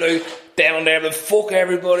next time I'd be like, down there, but fuck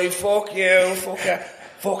everybody, fuck you, fuck it,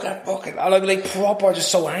 fuck it, fuck it. And I'd be like, proper,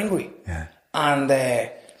 just so angry. Yeah. And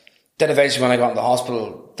then eventually when I got in the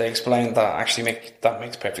hospital, they explained that that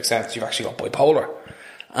makes perfect sense. You've actually got bipolar.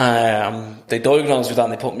 They diagnosed with that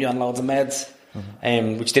and they put me on loads of meds,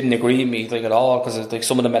 which didn't agree with me like at all, because like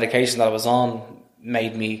some of the medication that I was on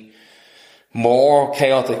made me more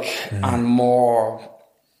chaotic and more,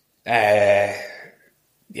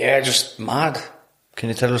 just mad. Can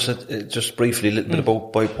you tell us just briefly a little bit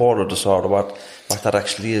about bipolar disorder, what that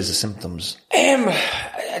actually is, the symptoms?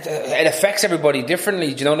 It affects everybody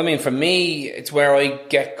differently, do you know what I mean? For me, it's where I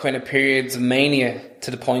get kind of periods of mania to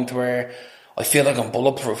the point where I feel like I'm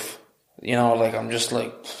bulletproof. You know, like I'm just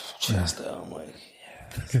like, chest down, I'm like, yeah,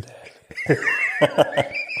 that's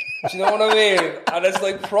dead. Do you know what I mean? And it's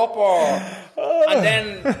like proper. And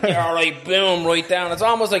then you're like, boom, right down. It's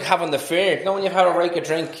almost like having the fear. You know when you've had a rake of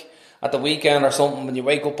drink at the weekend or something, when you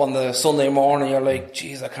wake up on the Sunday morning, you're like,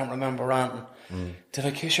 geez, I can't remember ranting. Did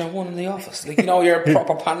I kiss your one in the office? Like, you know, you're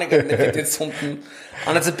proper panicking if you did something.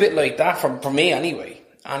 And it's a bit like that for me anyway.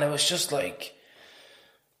 And it was just like,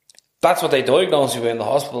 that's what they diagnosed you in the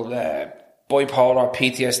hospital, bipolar,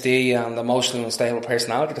 PTSD and emotionally unstable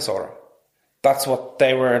personality disorder. That's what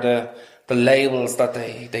they were, the labels that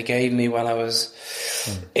they gave me when I was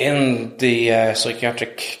in the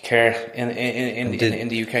psychiatric care in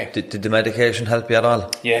the UK. Did the medication help you at all?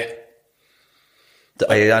 Yeah.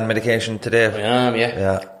 Are you on medication today? I am,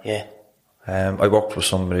 yeah. I worked with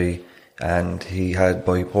somebody and he had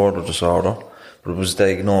bipolar disorder, but it was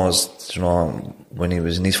diagnosed, you know, when he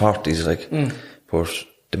was in his 40s, like, but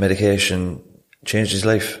the medication changed his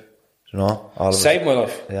life, you know. Saved my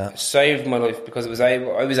life. Yeah. Saved my life because I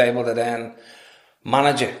was able to then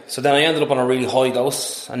manage it. So then I ended up on a really high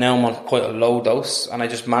dose and now I'm on quite a low dose and I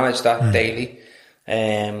just manage that daily.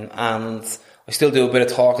 And I still do a bit of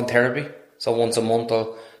talking therapy. So once a month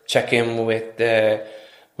I'll check in with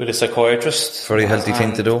a psychiatrist. Very healthy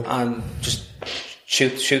thing to do. And just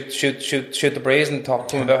shoot the breeze and talk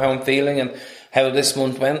to him about how I'm feeling and how this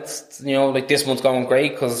month went. You know, like this month's going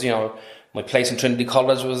great because, you know, my place in Trinity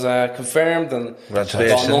College was confirmed and I got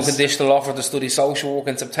an unconditional offer to study social work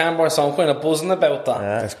in September, so I'm kind of buzzing about that.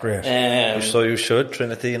 Yeah. That's great. So you should,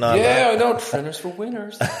 Trinity and all that. Yeah, I know, Trinners for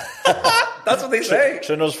winners. That's what they say.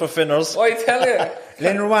 Trinners for finners. I tell you.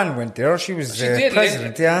 Lynn Rowan went there. She was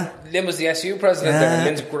president, Lynn was the SU president there.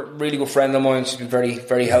 Lynn's a really good friend of mine. She's been very,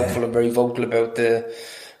 very helpful and very vocal about the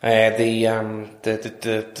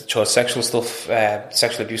child sexual stuff,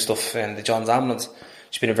 sexual abuse stuff in the Johns Ambulance.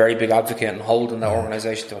 She's been a very big advocate and holding that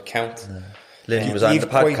organisation to account. Lynn was on the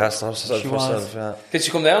podcast herself. Yeah. Did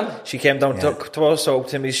she come down? She came down to us, so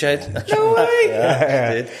Timmy's shed. No way!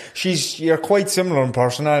 Yeah, she did. You're quite similar in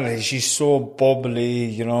personality. She's so bubbly,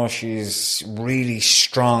 you know, she's really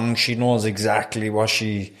strong. She knows exactly what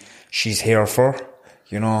she's here for,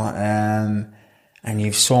 you know, and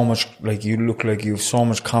you've so much, like, you look like you've so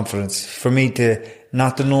much confidence. For me to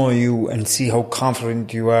not to know you and see how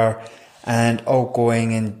confident you are and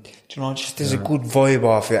outgoing and, you know, just there's a good vibe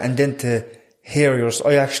off you, and then to hear yours.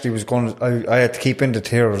 I actually was going to, I had to keep in the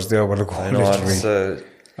tears there with a go. I know,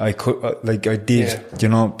 I could, like I did, you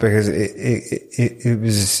know, because it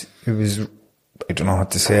was, I don't know how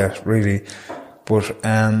to say it really, but,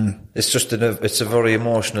 it's just it's a very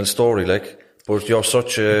emotional story, like, but you're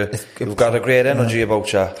you've got a great energy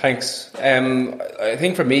about you. Thanks. I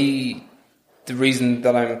think for me, the reason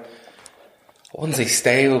that I wouldn't say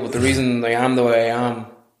stable, but the reason I am the way I am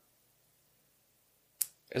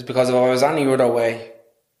is because if I was any other way,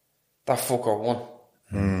 that fucker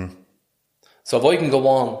won. So if I can go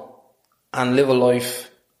on and live a life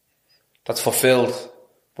that's fulfilled,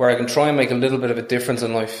 where I can try and make a little bit of a difference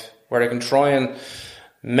in life, where I can try and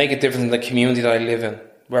make a difference in the community that I live in,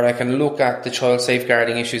 where I can look at the child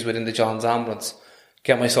safeguarding issues within the Johns Ambulance,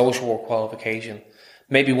 get my social work qualification,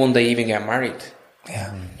 maybe one day even get married,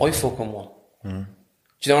 I fucking won. Do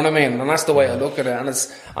you know what I mean? And that's the way I look at it.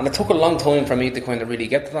 And it took a long time for me to kind of really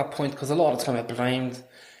get to that point, because a lot of the time I blamed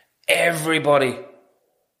everybody.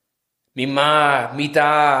 Me ma, me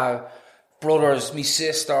dad, brothers, me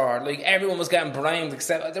sister, like everyone was getting blamed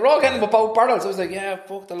except they're all getting both barrels. I was like, yeah,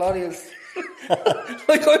 fuck the lot of you.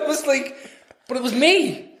 Like I was like, but it was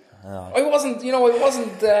me. I wasn't, you know,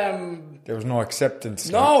 there was no acceptance.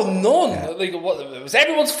 No, none. Yeah. Like it was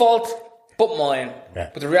everyone's fault but mine.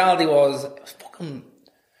 Yeah. But the reality was, it was fucking,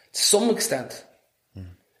 to some extent,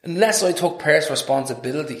 unless I took personal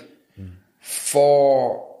responsibility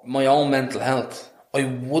for my own mental health, I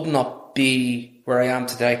would not be where I am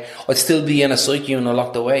today. I'd still be in a psych unit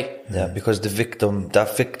locked away. Yeah, because that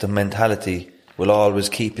victim mentality will always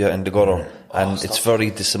keep you in the gutter, and it's very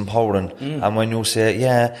disempowering. And when you say,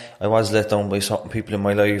 yeah, I was let down by certain people in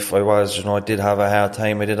my life, I did have a hard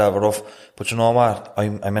time, I did have a rough, but you know what,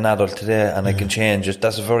 I'm an adult today and I can change it.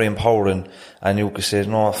 That's very empowering. And you can say,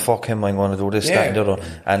 no, fuck him, I'm going to do this, that and the other.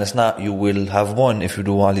 And it's not, you will have won if you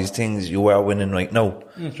do all these things. You are winning right now.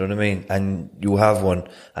 Do you know what I mean? And you have won,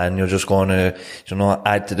 and you're just going to,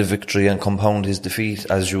 add to the victory and compound his defeat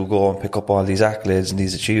as you go and pick up all these accolades and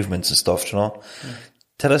these achievements and stuff,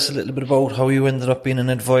 Tell us a little bit about how you ended up being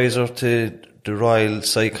an advisor to the Royal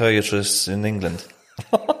Psychiatrists in England.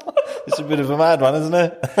 It's a bit of a mad one, isn't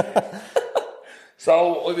it?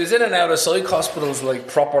 So I was in and out of psych hospitals,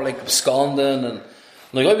 proper absconding, and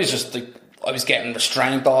I was just I was getting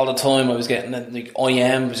restrained all the time. I was getting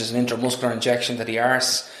IM, which is an intramuscular injection to the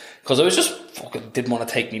arse, because I was just fucking didn't want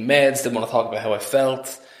to take me meds, didn't want to talk about how I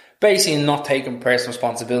felt. Basically not taking personal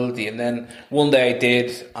responsibility. And then one day I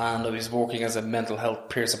did, and I was working as a mental health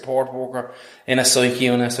peer support worker in a psych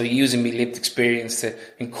unit, so using my lived experience to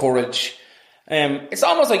encourage. It's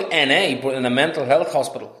almost like NA, but in a mental health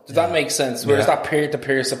hospital. Does that make sense? Where there's that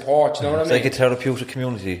peer-to-peer support, you know what I mean? It's like a therapeutic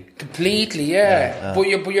community. Completely, yeah. But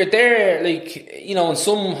you're there, in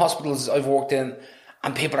some hospitals I've worked in,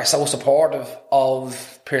 and people are so supportive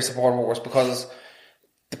of peer support workers because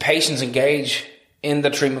the patients engage in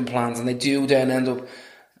the treatment plans, and they do then end up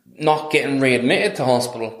not getting readmitted to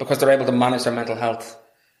hospital because they're able to manage their mental health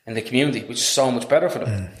in the community, which is so much better for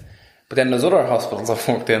them. But then there's other hospitals I've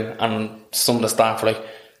worked in, and some of the staff are like,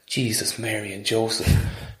 Jesus, Mary and Joseph,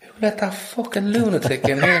 who let that fucking lunatic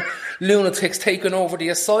in here? Lunatic's taking over the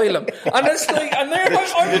asylum. And it's and they're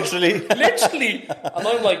literally. And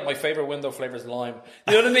I'm like, my favourite window flavour is lime.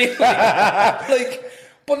 You know what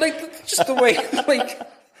I mean? Just the way,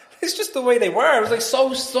 it's just the way they were. It was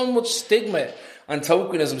so much stigma and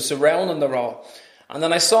tokenism surrounding the role. And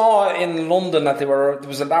then I saw in London that there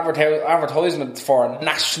was an advertisement for a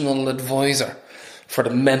national advisor for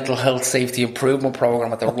the Mental Health Safety Improvement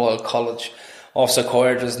Programme at the Royal College of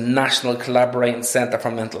Psychiatrists National Collaborating Centre for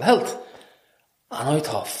Mental Health. And I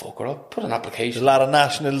thought, fuck it, I'll put an application. There's a lot of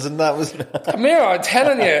nationals in that, wasn't it? Amir, I'm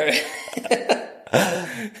telling you.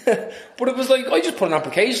 But it was I just put an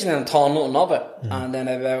application in and thought nothing of it. And then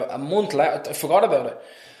about a month later, I forgot about it.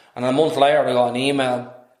 And a month later, I got an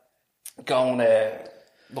email going,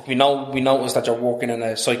 look, we noticed that you're working in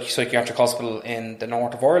a psychiatric hospital in the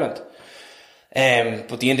north of Ireland.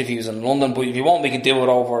 But the interview's in London. But if you want, we can do it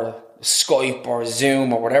over Skype or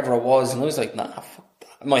Zoom or whatever it was. And I was like, nah, fuck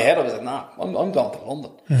that. In my head, I was like, nah, I'm going to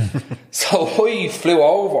London. So I flew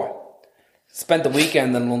over. Spent the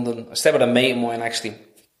weekend in London. I stayed with a mate of mine, actually.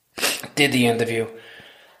 Did the interview.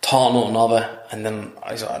 Thought nothing of it. And then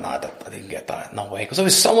I said, I didn't get that. No way. Because I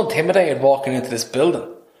was so intimidated walking into this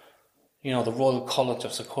building. The Royal College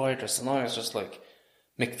of Psychiatrists. And I was just like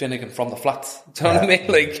Mick Finnegan from the flats. Do you know what I mean?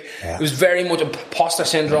 It was very much imposter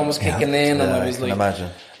syndrome was kicking in. And I was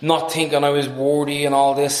not thinking I was worthy and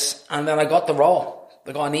all this. And then I got the role.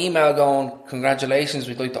 I got an email going, congratulations,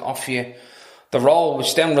 we'd like to offer you the role,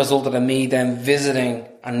 which then resulted in me then visiting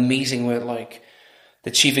and meeting with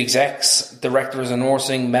the chief execs, directors of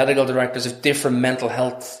nursing, medical directors of different mental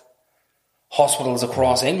health hospitals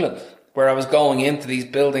across England, where I was going into these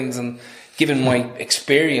buildings and giving my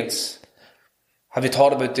experience. Have you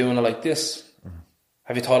thought about doing it like this?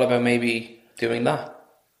 Have you thought about maybe doing that?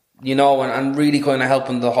 And really kind of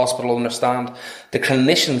helping the hospital understand, the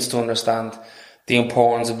clinicians to understand the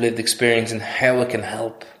importance of lived experience and how it can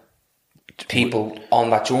help people on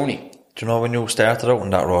that journey. Do you know when you started out in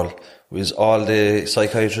that role, was all the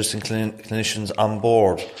psychiatrists and clinicians on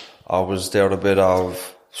board, or was there a bit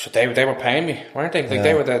of... So they were paying me, weren't they?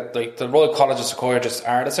 They were the Royal College of Psychiatrists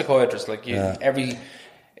are the psychiatrists. If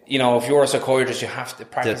you're a psychiatrist, you have to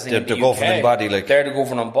practice in the governing body. They're the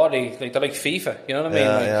governing body. They're like FIFA. You know what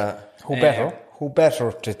I mean? Who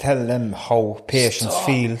better to tell them how patients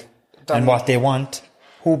feel and what they want?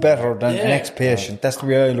 Who better than the next patient? That's the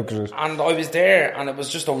way I look at it. And I was there, and it was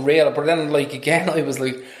just unreal. But then, I was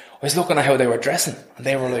looking at how they were dressing, and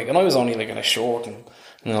they were and I was only in a short and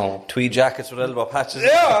tweed jackets with elbow patches.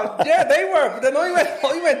 Yeah, they were. But then I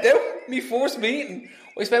went down my first meeting.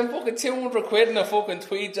 I spent fucking 200 quid in a fucking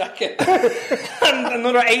tweed jacket and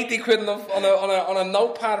another 80 quid on a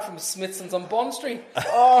notepad from Smithson's on Bond Street.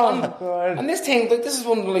 God. And this thing, this is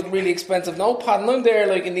one of the really expensive notepad, and I'm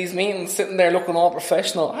there in these meetings sitting there looking all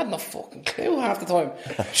professional. I had no fucking clue half the time.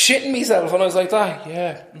 Shitting myself, and I was like,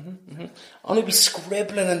 Only be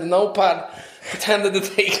scribbling in the notepad, pretending to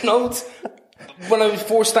take notes. When I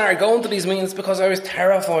first started going to these meetings, because I was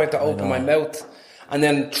terrified to open my mouth. And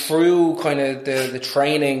then through kind of the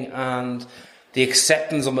training and the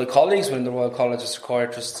acceptance of my colleagues within the Royal College of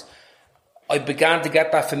Psychiatrists, I began to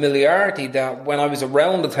get that familiarity that when I was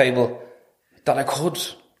around the table, that I could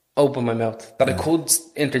open my mouth, that I could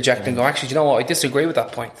interject and go, actually, do you know what, I disagree with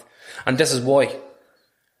that point, and this is why.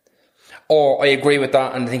 Or I agree with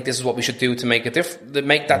that and I think this is what we should do to make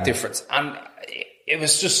that difference. And it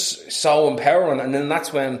was just so empowering. And then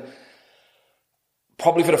that's when,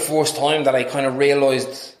 probably for the first time, that I kind of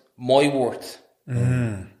realised my worth.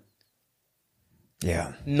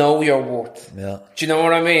 Yeah. Know your worth. Yeah. Do you know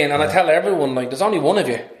what I mean? And I tell everyone, like, there's only one of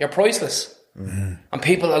you. You're priceless. And a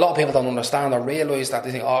lot of people don't understand or realise that.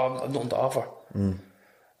 They think, oh, I've nothing to offer. And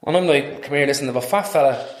I'm like, come here, listen, if a fat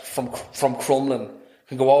fella from Crumlin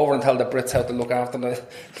can go over and tell the Brits how to look after them,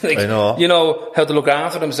 like, I know. you know, how to look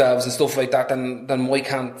after themselves and stuff like that, then why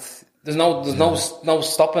can't... There's no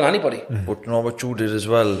stopping anybody. But you know what you did as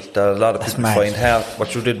well, that a lot of people find hard.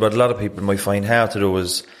 What you did, what a lot of people might find hard to do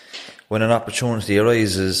is, when an opportunity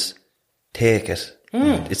arises, take it.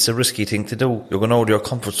 It's a risky thing to do. You're going out of your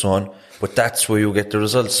comfort zone, but that's where you get the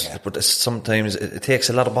results. Yeah. But sometimes it takes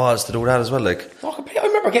a lot of balls to do that as well. Like, I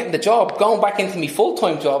remember getting the job, going back into my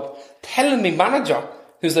full-time job, telling me manager,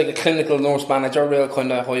 who's like a clinical nurse manager, real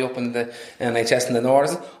kind of high up in the NHS in the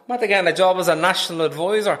north, I'm not getting a job as a national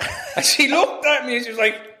advisor. And she looked at me and she was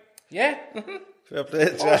like, yeah. She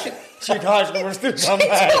thought it was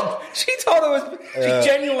She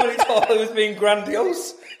genuinely thought it was being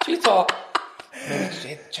grandiose. She thought,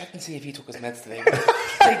 check and see if he took his meds today.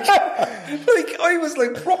 like I was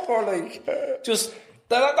like proper, like, just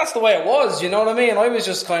that's the way it was. You know what I mean? I was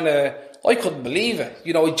just kind of, I couldn't believe it.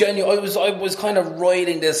 You know, I was kind of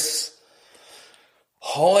riding this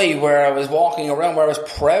high where I was walking around, where I was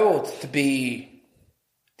proud to be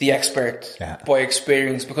the expert by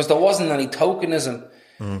experience, because there wasn't any tokenism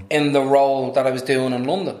in the role that I was doing in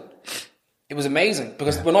London. It was amazing,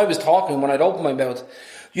 because when I was talking, when I'd open my mouth,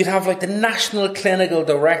 you'd have like the National Clinical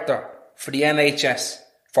Director for the NHS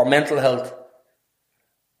for mental health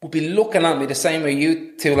would be looking at me the same way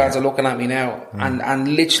you two lads are looking at me now,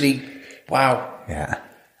 and literally, wow. Yeah.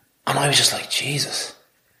 And I was just like, Jesus.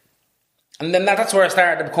 And then that's where I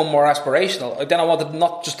started to become more aspirational. Then I wanted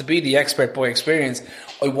not just to be the expert by experience,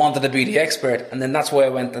 I wanted to be the expert. And then that's why I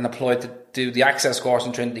went and applied to do the Access course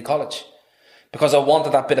in Trinity College, because I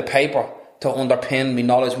wanted that bit of paper to underpin my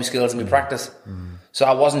knowledge, my skills and my practice. So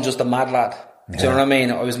I wasn't just a mad lad. Do you know what I mean?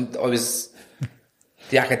 I was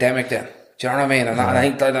the academic then. Do you know what I mean? And I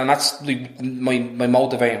think that's my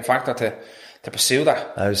motivating factor to pursue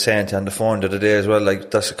that. I was saying to you on the phone the other day as well,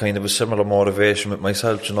 like, that's a kind of a similar motivation with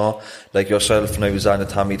myself, you know, like yourself, and I was on the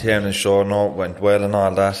Tommy Tiernan show, and it went well and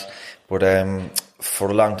all that, but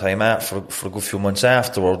for a long time, for a good few months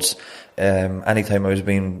afterwards, anytime I was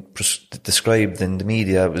being described in the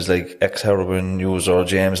media, it was like ex-heroin user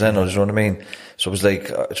James Leonard, you know what I mean? So it was like,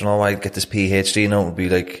 you know, I'd get this PhD now, it would be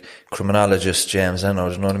like criminologist James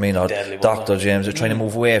Leonard, you know what I mean? Or Dr. James, they're trying to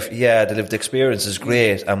move away. The lived experience is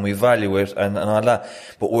great and we value it and all that,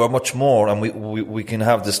 but we're much more, and we can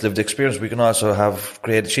have this lived experience. We can also have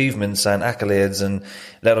great achievements and accolades and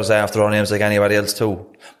letters after our names like anybody else too.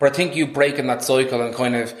 But I think you breaking that cycle and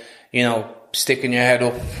kind of, you know, sticking your head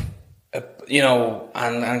up, you know,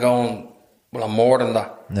 and going, well, I'm more than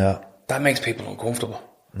that. Yeah. That makes people uncomfortable.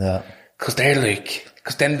 Yeah. Because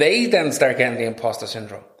then they start getting the imposter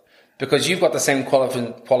syndrome. Because you've got the same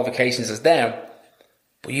qualifications as them,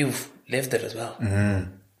 but you've lived it as well.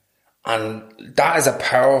 Mm-hmm. And that is a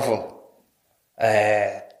powerful,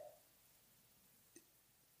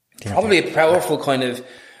 probably a powerful kind of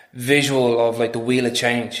visual of like the wheel of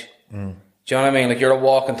change. Mm. Do you know what I mean? Like, you're a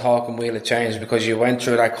walking, talking wheel of change because you went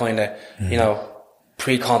through that kind of, you know,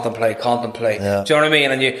 contemplate. Yeah. Do you know what I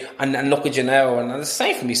mean? And you and look at you now, and it's the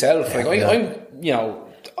same for myself. Yeah, like I'm, you know,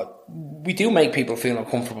 we do make people feel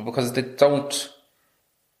uncomfortable because they don't.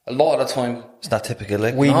 A lot of the time, it's not typical.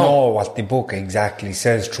 Like, we know what the book exactly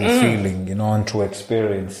says through feeling, you know, and through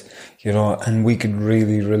experience, you know, and we could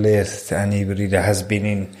really relate to anybody that has been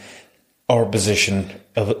in our position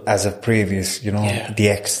as a previous, you know,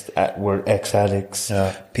 we're ex-addicts,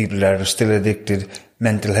 people that are still addicted,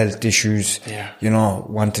 mental health issues, you know,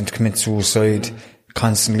 wanting to commit suicide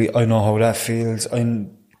constantly. I know how that feels.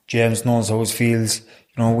 James knows how it feels.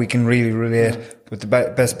 You know, we can really relate. But the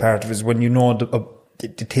best part of it is when you know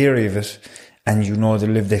the theory of it and you know the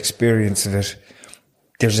lived experience of it,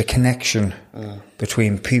 there's a connection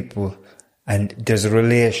between people, and there's a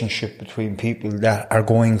relationship between people that are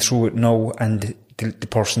going through it now, and the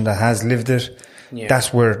person that has lived it. Yeah.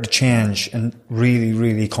 That's where the change and really,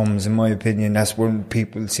 really comes, in my opinion. That's when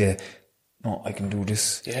people say, "No, I can do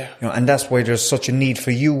this." Yeah. And that's why there's such a need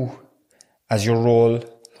for you as your role,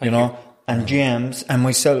 and James and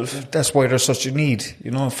myself. That's why there's such a need,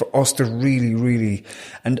 for us to really, really.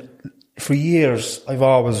 And for years, I've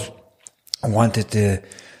always wanted to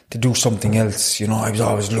do something else. I was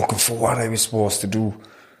always looking for what I was supposed to do.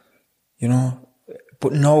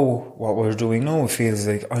 But now, what we're doing now, it feels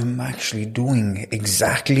like I'm actually doing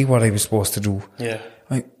exactly what I was supposed to do. Yeah.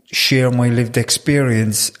 I share my lived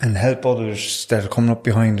experience and help others that are coming up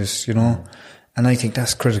behind us, And I think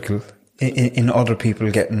that's critical in other people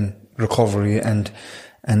getting recovery and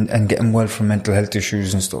getting well from mental health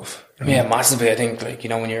issues and stuff. Yeah, massively. I think,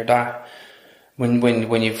 when you're that,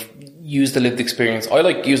 when you've used the lived experience, I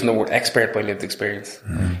like using the word expert by lived experience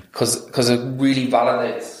because it really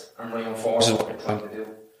validates and reinforces what you're trying to do,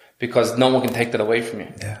 because no one can take that away from you.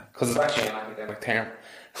 Yeah. Because it's actually an academic term,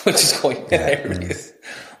 which is quite hilarious.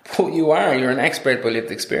 But you're an expert by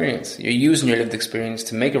lived experience. You're using your lived experience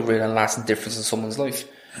to make a real and lasting difference in someone's life.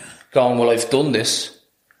 Going, well, I've done this,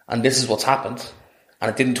 and this is what's happened,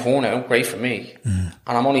 and it didn't turn out great for me, and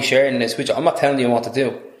I'm only sharing this with you. I'm not telling you what to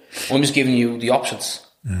do. I'm just giving you the options.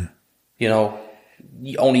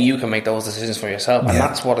 Only you can make those decisions for yourself, and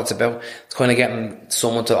that's what it's about. It's kind of getting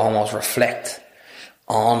someone to almost reflect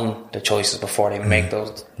on the choices before they make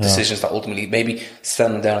those decisions that ultimately maybe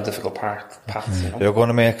send them down a difficult path. You're going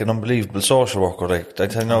to make an unbelievable social worker. Like I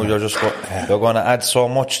tell you now, you're going to add so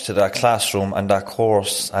much to that classroom and that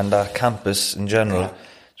course and that campus in general.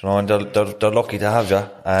 And they're lucky to have you.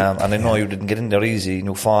 And I know you didn't get in there easy.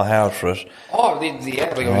 You fought hard for it. Oh, I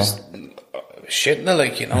was shitting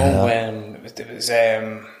it, it was,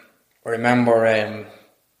 I remember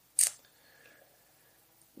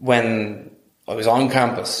when I was on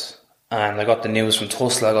campus and I got the news from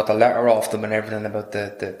Tussle, I got the letter off them and everything about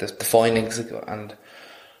the findings, and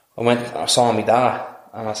I saw my dad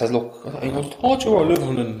and I said, look, I thought you were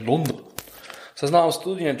living in London. He says, no, I'm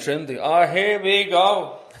studying in Trinity. Here we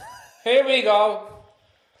go.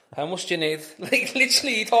 How much do you need? Like,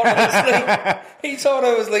 literally, he thought I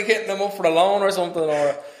was like hitting them up for a loan or something,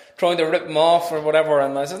 or trying to rip them off or whatever.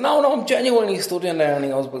 And I said, no, I'm genuinely studying there. And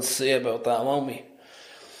he goes, we'll see about that, won't we?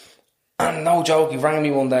 And no joke, he rang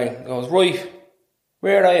me one day. He goes, right,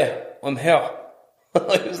 where are you? I'm here.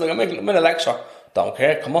 I was like, I'm in a lecture. Don't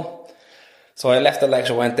care, come on. So I left the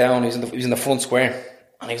lecture, went down. He was in the front square.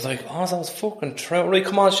 And he was like, oh, that was fucking true. Right,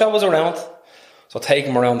 come on, show us around. So I take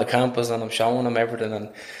him around the campus and I'm showing him everything,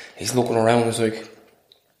 and he's looking around. He's like,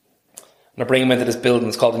 and I bring him into this building.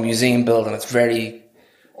 It's called the Museum Building. It's very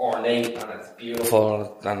ornate and it's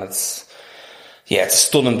beautiful and it's a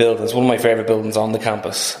stunning building. It's one of my favourite buildings on the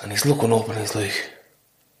campus. And he's looking up and he's like,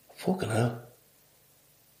 fucking hell,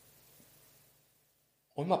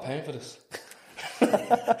 I'm not paying for this. And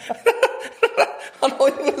I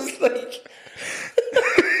was like,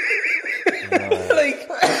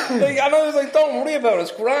 and I was like, don't worry about it,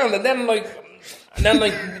 it's grand. And then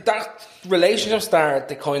that relationship started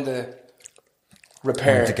to kind of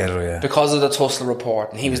repair together, because of the Tussle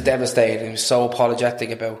report. And he was devastated. He was so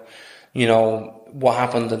apologetic about, what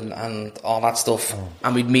happened and all that stuff.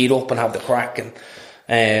 And we'd meet up and have the crack. And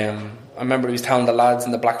I remember he was telling the lads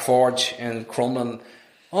in the Black Forge in Crumlin,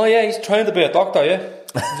 oh yeah, he's trying to be a doctor, yeah.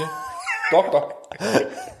 Doctor.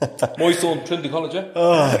 My son, Trinity College, yeah.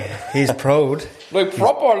 Oh, he's proud. Like,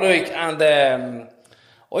 proper, and I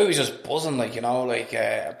was just buzzing, but then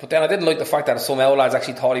I didn't like the fact that some old lads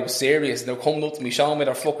actually thought he was serious, and they were coming up to me, showing me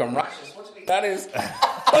their fucking rashes. What do you think that is?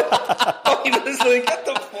 I was like, get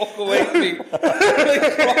the fuck away from me.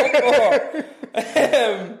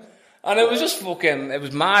 And it was just fucking, it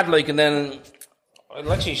was mad, and then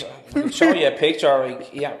I'll actually show you a picture, I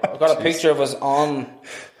got a picture of us on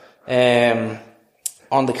the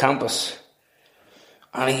campus,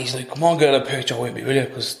 and he's like, come on, get a picture with me, will you,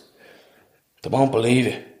 because they won't believe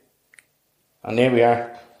it. And there we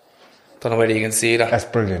are. Don't know whether you can see that. That's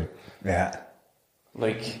brilliant. Yeah.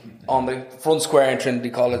 On the front square in Trinity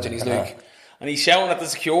College, and he's like, and he's shouting at the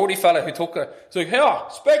security fella who took it. He's like, here,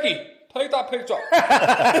 Specky, take that picture.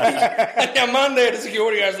 And your man there, the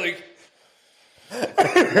security guard's like, and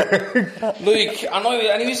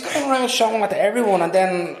he was going around showing it to everyone, and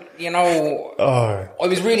then I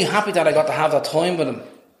was really happy that I got to have that time with him,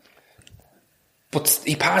 but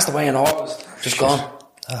he passed away in August, just gone.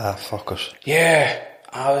 Fuck it. Yeah,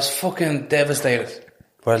 I was fucking devastated.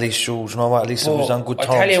 But at least it was on good terms.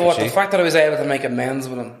 I tell you what, the fact that I was able to make amends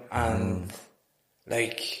with him, and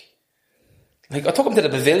I took him to the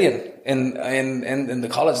pavilion in the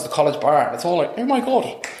college bar. It's all like, oh my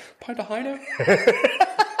god, pint of Heine?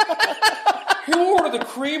 Who ordered the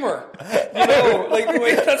creamer? You know, like, the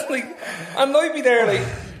way that's like, and I'd be there like,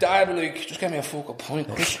 Dad would like, just give me a fucking pint.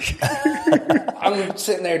 I'm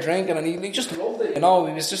sitting there drinking, and he just loved it. You know,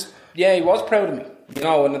 he was just, he was proud of me. You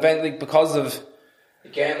know, and eventually, because of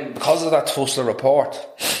that Tussler report,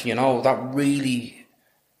 you know, that really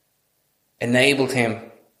enabled him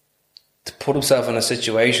to put himself in a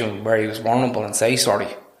situation where he was vulnerable and say sorry,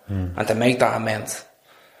 and to make that amends.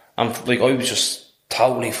 And like, I was just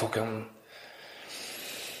totally fucking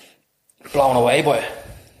blown away by it,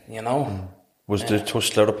 you know. Was the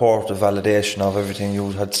Tussler report a validation of everything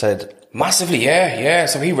you had said? Massively, yeah.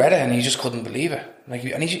 So he read it and he just couldn't believe it. Like,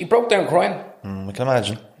 and he broke down crying. I can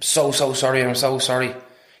imagine. So sorry, I'm so sorry.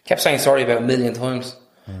 Kept saying sorry about 1 million times.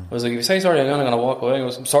 I was like, if you say sorry, I'm going to walk away. I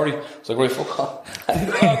was, I'm sorry. I was like, right, fuck off. And he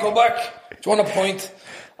goes, go back. Do you want a point?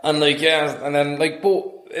 And like, and then like, but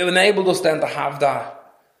it enabled us then to have that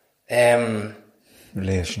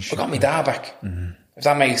relationship. I got my dad back. If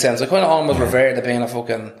that makes sense. I kind of almost reverted to being a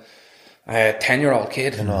fucking 10-year-old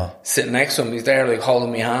kid, sitting next to him. He's there like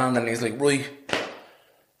holding my hand, and he's like, right,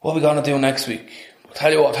 what are we going to do next week? I'll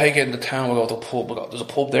tell you what, I'll take you into town, we'll go to a pub. There's a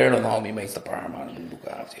pub there, and all me mates, the barman, and he'll look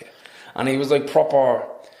after you. And he was like proper,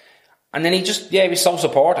 and then he just, he was so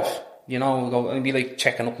supportive. You know, and he'd be like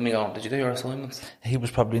checking up on me going, did you do your assignments? He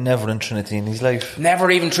was probably never in Trinity in his life.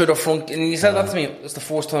 Never even through the front. And he said that to me, it's the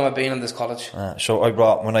first time I've been in this college. So I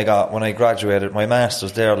brought, when I graduated my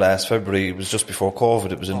master's there last February, it was just before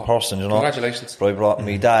COVID, it was in person, you know. Congratulations. But I brought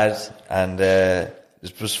my dad, and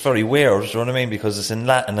it was very weird, you know what I mean, because it's in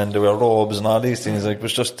Latin and there were robes and all these things. Like, it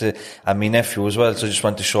was just and my nephew as well, so I just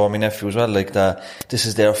went to show my nephew as well, like, that this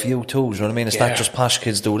is there for you too, you know what I mean? It's not just posh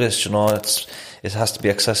kids do this, you know, it has to be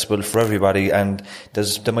accessible for everybody, and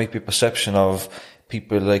there might be perception of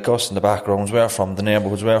people like us in the backgrounds we're from, the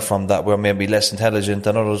neighbourhoods we're from, that we're maybe less intelligent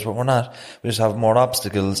than others, but we're not. We just have more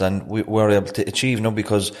obstacles, and we're able to achieve now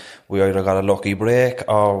because we either got a lucky break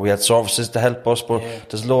or we had services to help us, but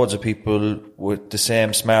there's loads of people with the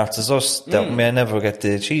same smarts as us that may never get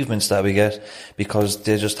the achievements that we get because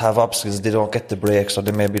they just have obstacles, they don't get the breaks, or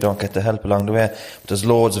they maybe don't get the help along the way. But there's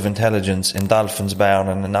loads of intelligence in Dolphins Barn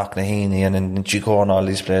and in Knocknaheeny and in Chico and all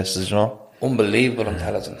these places, you know. Unbelievable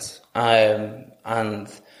intelligence. And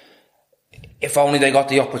if only they got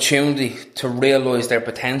the opportunity to realise their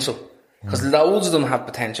potential, because loads of them have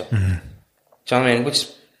potential. Do you know what I mean? Which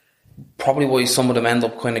is probably why some of them end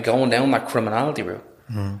up kind of going down that criminality route,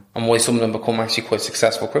 and why some of them become actually quite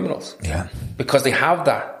successful criminals. Yeah, because they have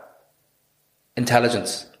that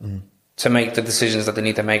intelligence to make the decisions that they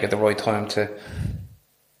need to make at the right time to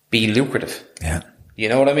be lucrative. Yeah, you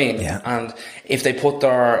know what I mean? Yeah, and if they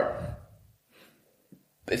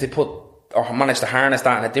or manage to harness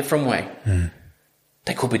that in a different way,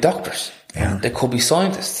 they could be doctors, they could be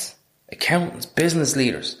scientists, accountants, business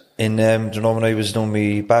leaders. Do you know, when I was doing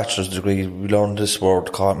my bachelor's degree, we learned this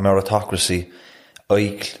word called meritocracy.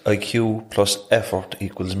 IQ plus effort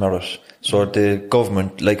equals merit. So the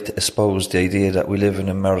government like to espouse the idea that we live in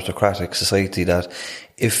a meritocratic society, that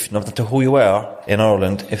if, no matter who you are in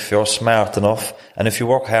Ireland, if you're smart enough and if you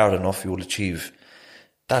work hard enough, you will achieve.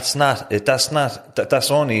 That's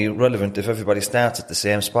only relevant if everybody starts at the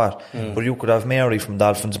same spot. But you could have Mary from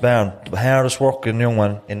Dolphins Barn, the hardest working young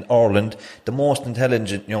one in Ireland, the most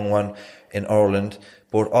intelligent young one in Ireland,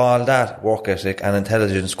 but all that work ethic and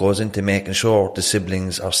intelligence goes into making sure the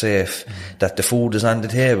siblings are safe, that the food is on the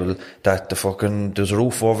table, that there's a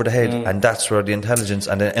roof over the head, and that's where the intelligence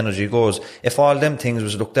and the energy goes. If all them things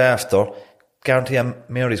was looked after, guarantee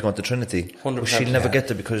Mary's going to Trinity, 100%, but she'll never get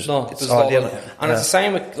there because it's all the other. And it's the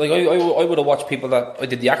same with, like, I would have watched people that I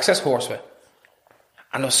did the access course with,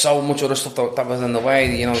 and there was so much other stuff that was in the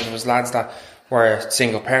way. You know, there was lads that were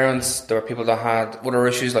single parents, there were people that had other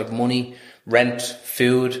issues like money, rent,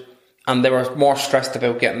 food, and they were more stressed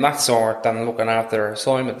about getting that sort than looking after their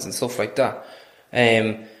assignments and stuff like that.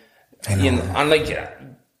 And like,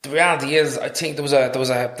 the reality is, I think there was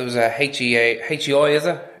a HEI, is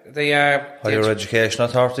it? Higher Education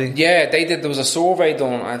Authority. Yeah, there was a survey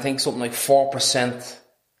done. I think something like 4%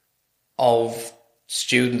 of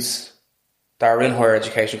students that are in higher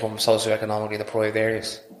education come from socioeconomically deprived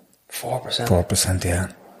areas. 4%. 4%,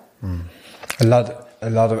 yeah. A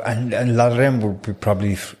lot of them would be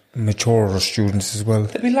probably mature students as well.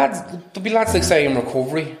 There'd be lads like, say, in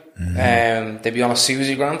recovery. They'd be on a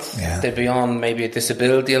SUSI grant. Yeah. They'd be on maybe a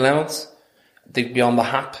disability allowance. They'd be on the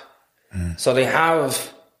HAP. So they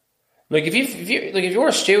have. Like, if you're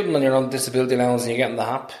a student and you're on disability allowance and you're getting the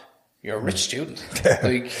HAP, you're a rich student.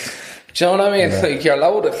 Like, do you know what I mean? Like, you're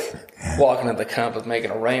loaded walking into campus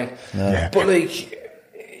making it rain. But like,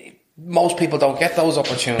 most people don't get those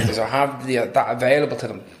opportunities or have that available to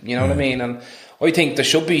them. You know what I mean? And I think there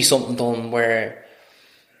should be something done where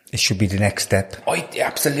it should be the next step.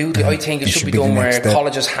 Absolutely. I think it should be done where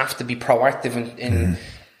colleges have to be proactive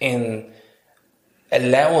in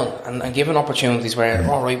allowing and giving opportunities where,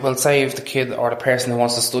 all right, well, say if the kid or the person who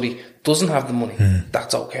wants to study doesn't have the money,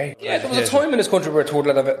 that's okay. Yeah, there was a time in this country where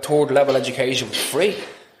third level education was free.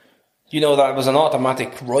 You know, that was an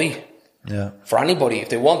automatic right for anybody. If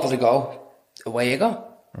they wanted to go, away you go.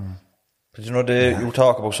 But you know, you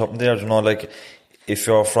talk about something there, you know, like if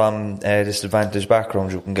you're from a disadvantaged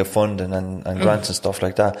background, you can get funding and grants and stuff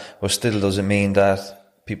like that, but still doesn't mean that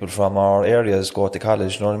people from our areas go to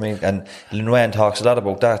college, you know what I mean? And Lynn Wayne talks a lot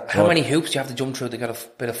about that. How many hoops do you have to jump through to get a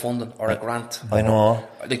bit of funding or a grant? I know.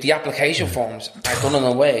 Like the application forms are done in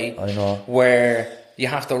a way where you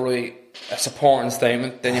have to write a supporting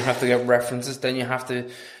statement, then you have to get references, then you have to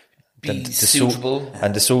be suitable.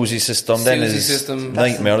 And the SUSI system then is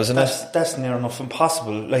nightmare, isn't it? That's near enough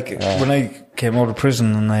impossible. Like when I came out of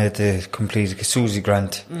prison and I had to complete a SUSI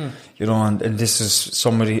grant, you know, and this is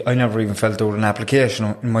somebody, I never even filled out an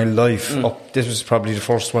application in my life. This was probably the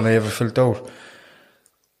first one I ever filled out.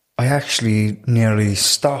 I actually nearly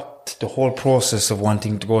stopped the whole process of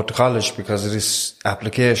wanting to go to college because of this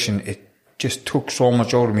application. It just took so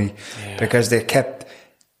much out of me because they kept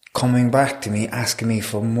coming back to me, asking me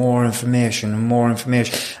for more information.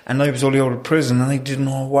 And I was only out of prison and I didn't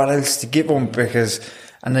know what else to give them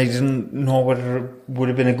and I didn't know whether it would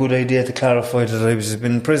have been a good idea to clarify that I was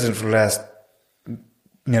been in prison for the last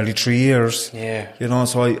nearly 3 years. Yeah. You know,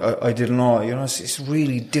 so I didn't know, you know, it's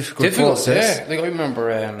really difficult process. Yeah. Like I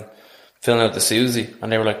remember filling out the SUSI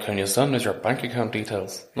and they were like, can you send us your bank account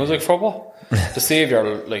details? And I was like, for what? To see if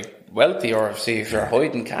you're like wealthy or see if you're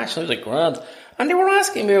hiding cash. And I was like, grand. And they were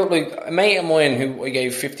asking me about, like, a mate of mine who I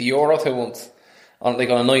gave €50 to once, on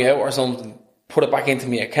a night out or something, put it back into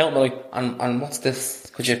my account. And like, and what's this?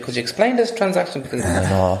 Could you explain this transaction? Because,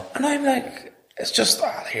 and I'm like, it's just,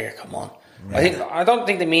 here, come on. Yeah. I don't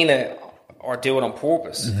think they mean it or do it on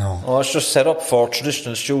purpose. No. Oh, it's just set up for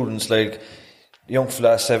traditional students, like young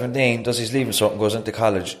fella 17 does his leaving cert and goes into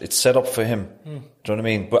college. It's set up for him. Do you know what I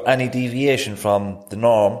mean? But any deviation from the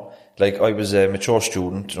norm, like I was a mature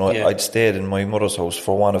student, you know, I'd stayed in my mother's house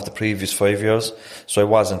for one of the previous 5 years, so I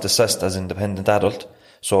wasn't assessed as an independent adult.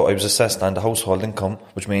 So I was assessed on the household income,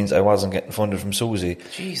 which means I wasn't getting funded from SUSI.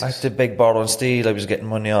 Jesus. I had to beg, borrow and steal. I was getting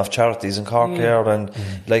money off charities in Cork here, and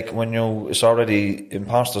like when it's already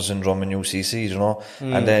imposter syndrome in UCC, you know,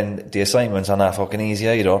 and then the assignments are not fucking easy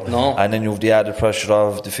either. No. And then you have the added pressure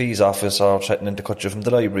of the fees officer threatening to cut you from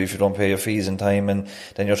the library if you don't pay your fees in time, and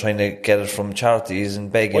then you're trying to get it from charities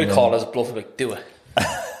and begging. I call it bluff, like, do it.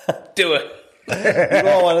 Do it. You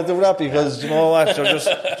don't want to do that because, you know what,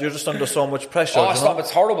 you're just under so much pressure. Oh, stop,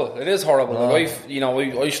 it's horrible. It is horrible. Like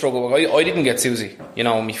I struggle. I didn't get SUSI, you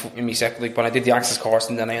know, in my second, like when I did the Access course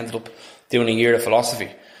and then I ended up doing a year of philosophy.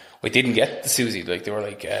 I didn't get the SUSI. Like they were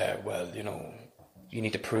like, well, you know, you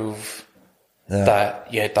need to prove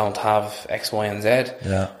that you don't have X, Y and Z.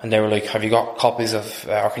 Yeah. And they were like, have you got copies of,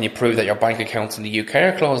 or can you prove that your bank accounts in the UK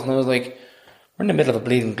are closed? And I was like, we're in the middle of a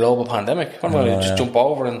bleeding global pandemic. Why don't I just jump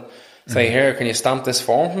over and say, here, can you stamp this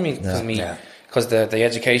form for me? Because the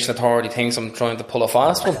education authority thinks I'm trying to pull a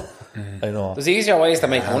fast one. I know. There's easier ways to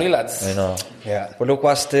make money, lads. I know. Yeah. But look,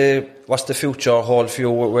 what's the future hold for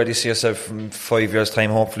you? Where do you see yourself in 5 years' time,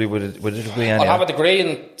 hopefully, with a degree? I'll have a degree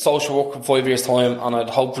in social work in 5 years' time, and I'd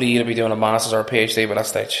hopefully either be doing a master's or a PhD by that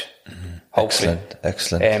stage. Hopefully.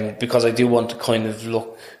 Excellent. Because I do want to kind of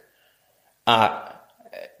look at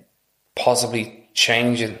possibly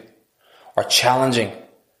changing or challenging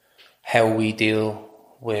how we deal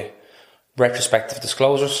with retrospective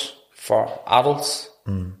disclosures for adults,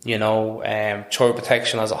 you know, child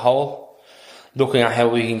protection as a whole, looking at how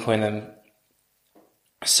we can kind of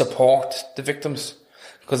support the victims,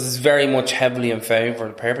 because it's very much heavily in favour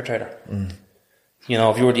of the perpetrator. You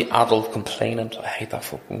know, if you're the adult complainant, I hate that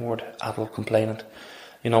fucking word, adult complainant.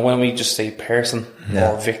 You know, when we just say person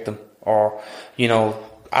or victim, or, you know,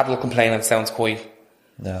 adult complainant sounds quite...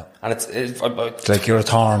 Yeah. And it's like you're a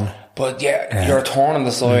thorn. But you're a thorn on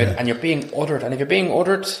the side and you're being uttered. And if you're being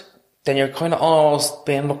uttered, then you're kind of almost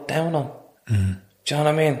being looked down on. Do you know what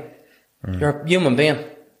I mean? You're a human being.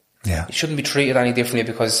 Yeah. You shouldn't be treated any differently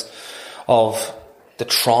because of the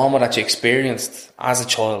trauma that you experienced as a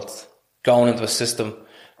child, going into a system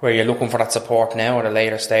where you're looking for that support now at a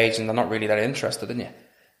later stage and they're not really that interested in you.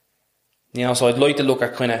 You know, so I'd like to look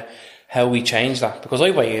at kind of how we change that, because I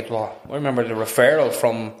remember the referral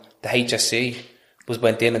from the HSC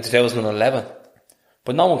went in 2011,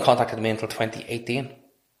 but no one contacted me until 2018.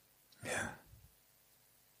 Yeah.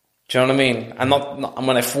 Do you know what I mean? And not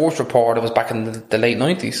when I first reported, it was back in the late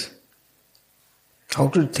 90s. How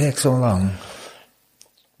did it take so long?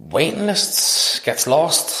 Waiting lists, gets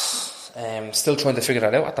lost. Still trying to figure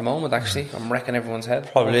that out at the moment, actually. I'm wrecking everyone's head.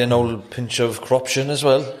 Probably an old pinch of corruption as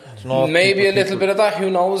well. Maybe a little bit of that, who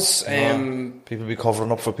knows? People be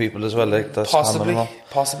covering up for people as well. Like that's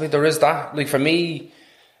possibly there is that. Like for me,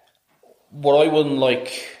 what I wouldn't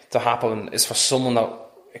like to happen is for someone that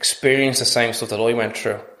experienced the same stuff that I went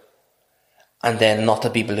through and then not to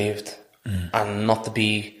be believed and not to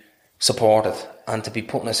be supported and to be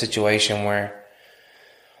put in a situation where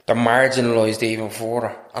they're marginalised even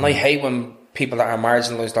further. And I hate when people that are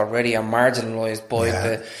marginalised already are marginalised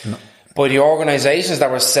by the organisations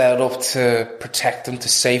that were set up to protect them, to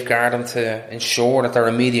safeguard them, to ensure that their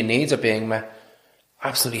immediate needs are being met.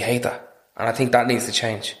 Absolutely hate that. And I think that needs to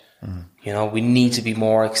change. You know, we need to be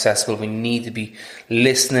more accessible. We need to be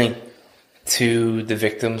listening to the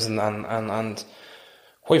victims and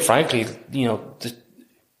quite frankly, you know,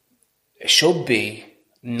 it should be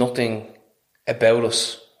nothing about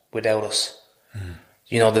us without us.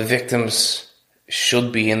 You know, the victims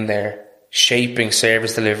should be in there shaping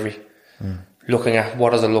service delivery, looking at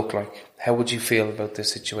what does it look like? How would you feel about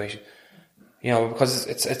this situation? You know, because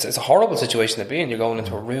it's a horrible situation to be in. You're going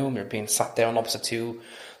into a room, you're being sat down opposite two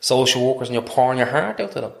social workers and you're pouring your heart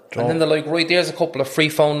out to them. And then they're like, right, there's a couple of free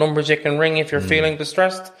phone numbers you can ring if you're feeling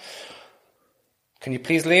distressed. Can you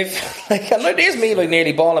please leave? Like, there's me like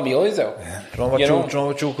nearly bawling my eyes out. Yeah. Do you know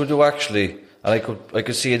what you could do actually? And I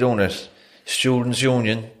could see you doing it. Students'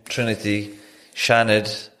 Union, Trinity, Shannon,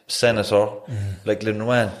 Senator, like Lynn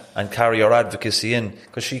Ruane, and carry her advocacy in,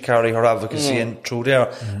 because she carry her advocacy in through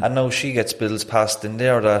there, and now she gets bills passed in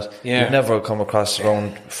there that you'd never come across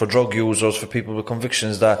around for drug users, for people with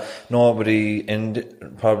convictions that nobody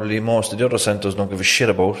in probably most of the other centres don't give a shit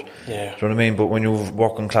about. Do you know what I mean? But when you've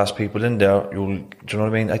working class people in there, do you know what I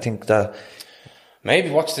mean? I think that maybe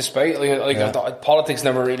watch the space. Politics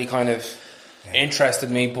never really kind of interested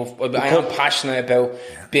me, but I am passionate about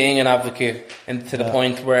being an advocate, and to the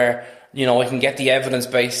point where, you know, I can get the evidence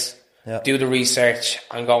base, do the research,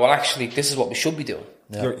 and go, well, actually, this is what we should be doing.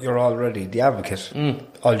 You're already the advocate.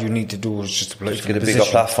 All you need to do is just apply for get a bigger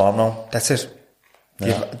platform now. That's it.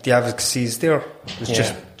 The advocacy is there.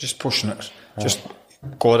 It's just pushing it. Just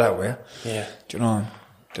go that way. Yeah. Do you know?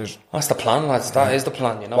 That's the plan, lads. That is the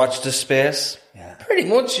plan, you know. Watch the space. Yeah. Pretty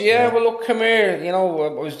much, Well, look, come here. You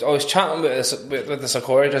know, I was chatting with the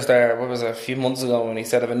psychiatrist there, what was it, a few months ago, and he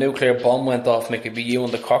said if a nuclear bomb went off, Mick, it'd be you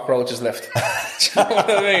and the cockroaches left. Do you know what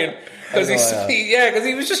I mean? Because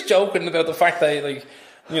he was just joking about the fact that, like,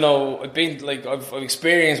 you know, I've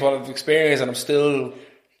experienced what I've experienced, and I'm still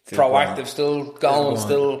proactive, still going,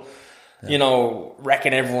 still, you know,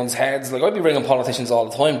 wrecking everyone's heads. Like, I'd be ringing politicians all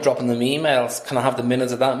the time, dropping them emails. Can I have the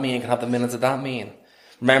minutes of that meeting? Can I have the minutes of that meeting?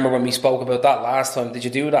 Remember when we spoke about that last time? Did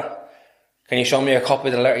you do that? Can you show me a copy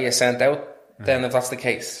of the letter you sent out? Then, if that's the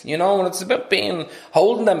case, you know, and it's about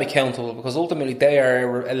holding them accountable, because ultimately they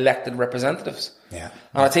are elected representatives. Yeah.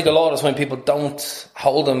 And I think a lot of the time people don't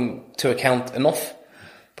hold them to account enough,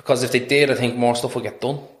 because if they did, I think more stuff would get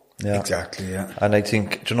done. Yeah, exactly. Yeah, and I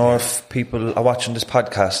think, do you know, if people are watching this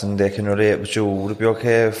podcast and they can relate with you, would it be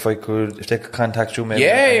okay if they could contact you?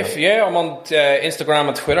 Maybe. I'm on Instagram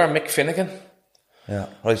and Twitter, Mick Finnegan. Yeah,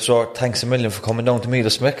 right. So thanks a million for coming down to meet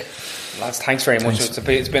us, Mick. Lads, thanks very much.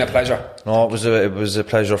 It's been a pleasure. No, it was a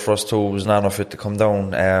pleasure for us too. It was an honour for it to come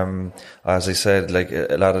down. As I said, like,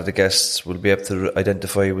 a lot of the guests will be able to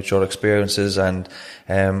identify with your experiences, and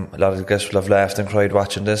a lot of the guests will have laughed and cried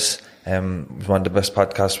watching this. It was one of the best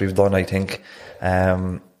podcasts we've done, I think.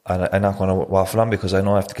 And I'm not going to waffle on, because I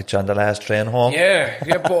know I have to get you on the last train home.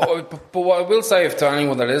 But what I will say to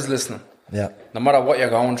anyone that is listening, no matter what you're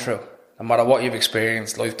going through, no matter what you've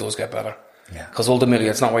experienced, life does get better. Because ultimately,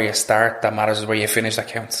 it's not where you start that matters, it's where you finish that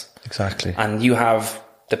counts. Exactly. And you have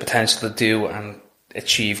the potential to do and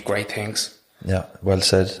achieve great things. Yeah, well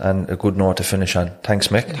said, and a good note to finish on. Thanks,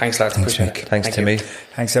 Mick. Thanks, lads. Thanks, Mick. Thanks, Timmy.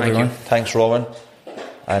 Thanks, everyone. Thanks, Rowan.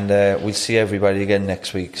 And we'll see everybody again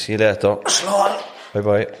next week. See you later.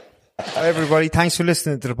 Bye-bye. Hi, everybody. Thanks for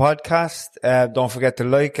listening to the podcast. Don't forget to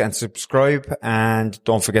like and subscribe, and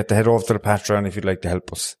don't forget to head over to the Patreon if you'd like to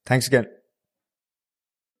help us. Thanks again.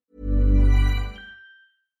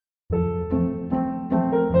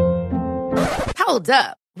 Hold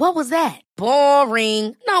up. What was that?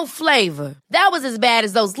 Boring. No flavor. That was as bad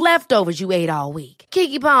as those leftovers you ate all week.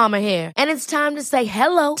 Keke Palmer here. And it's time to say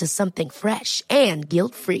hello to something fresh and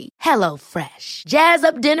guilt-free. Hello Fresh. Jazz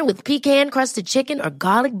up dinner with pecan-crusted chicken or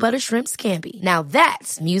garlic butter shrimp scampi. Now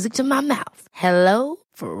that's music to my mouth. Hello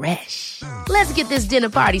Fresh. Let's get this dinner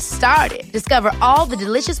party started. Discover all the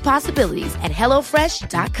delicious possibilities at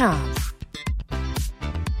HelloFresh.com.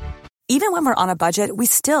 Even when we're on a budget, we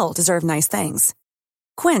still deserve nice things.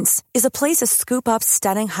 Quince is a place to scoop up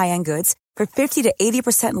stunning high-end goods for 50 to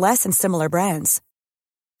 80% less than similar brands.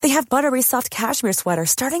 They have buttery soft cashmere sweaters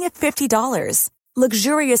starting at $50,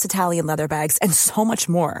 luxurious Italian leather bags, and so much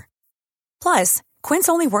more. Plus, Quince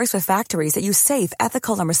only works with factories that use safe,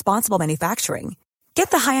 ethical, and responsible manufacturing.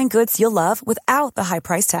 Get the high-end goods you'll love without the high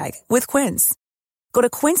price tag with Quince. Go to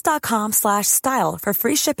quince.com/style for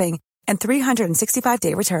free shipping and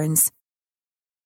 365-day returns.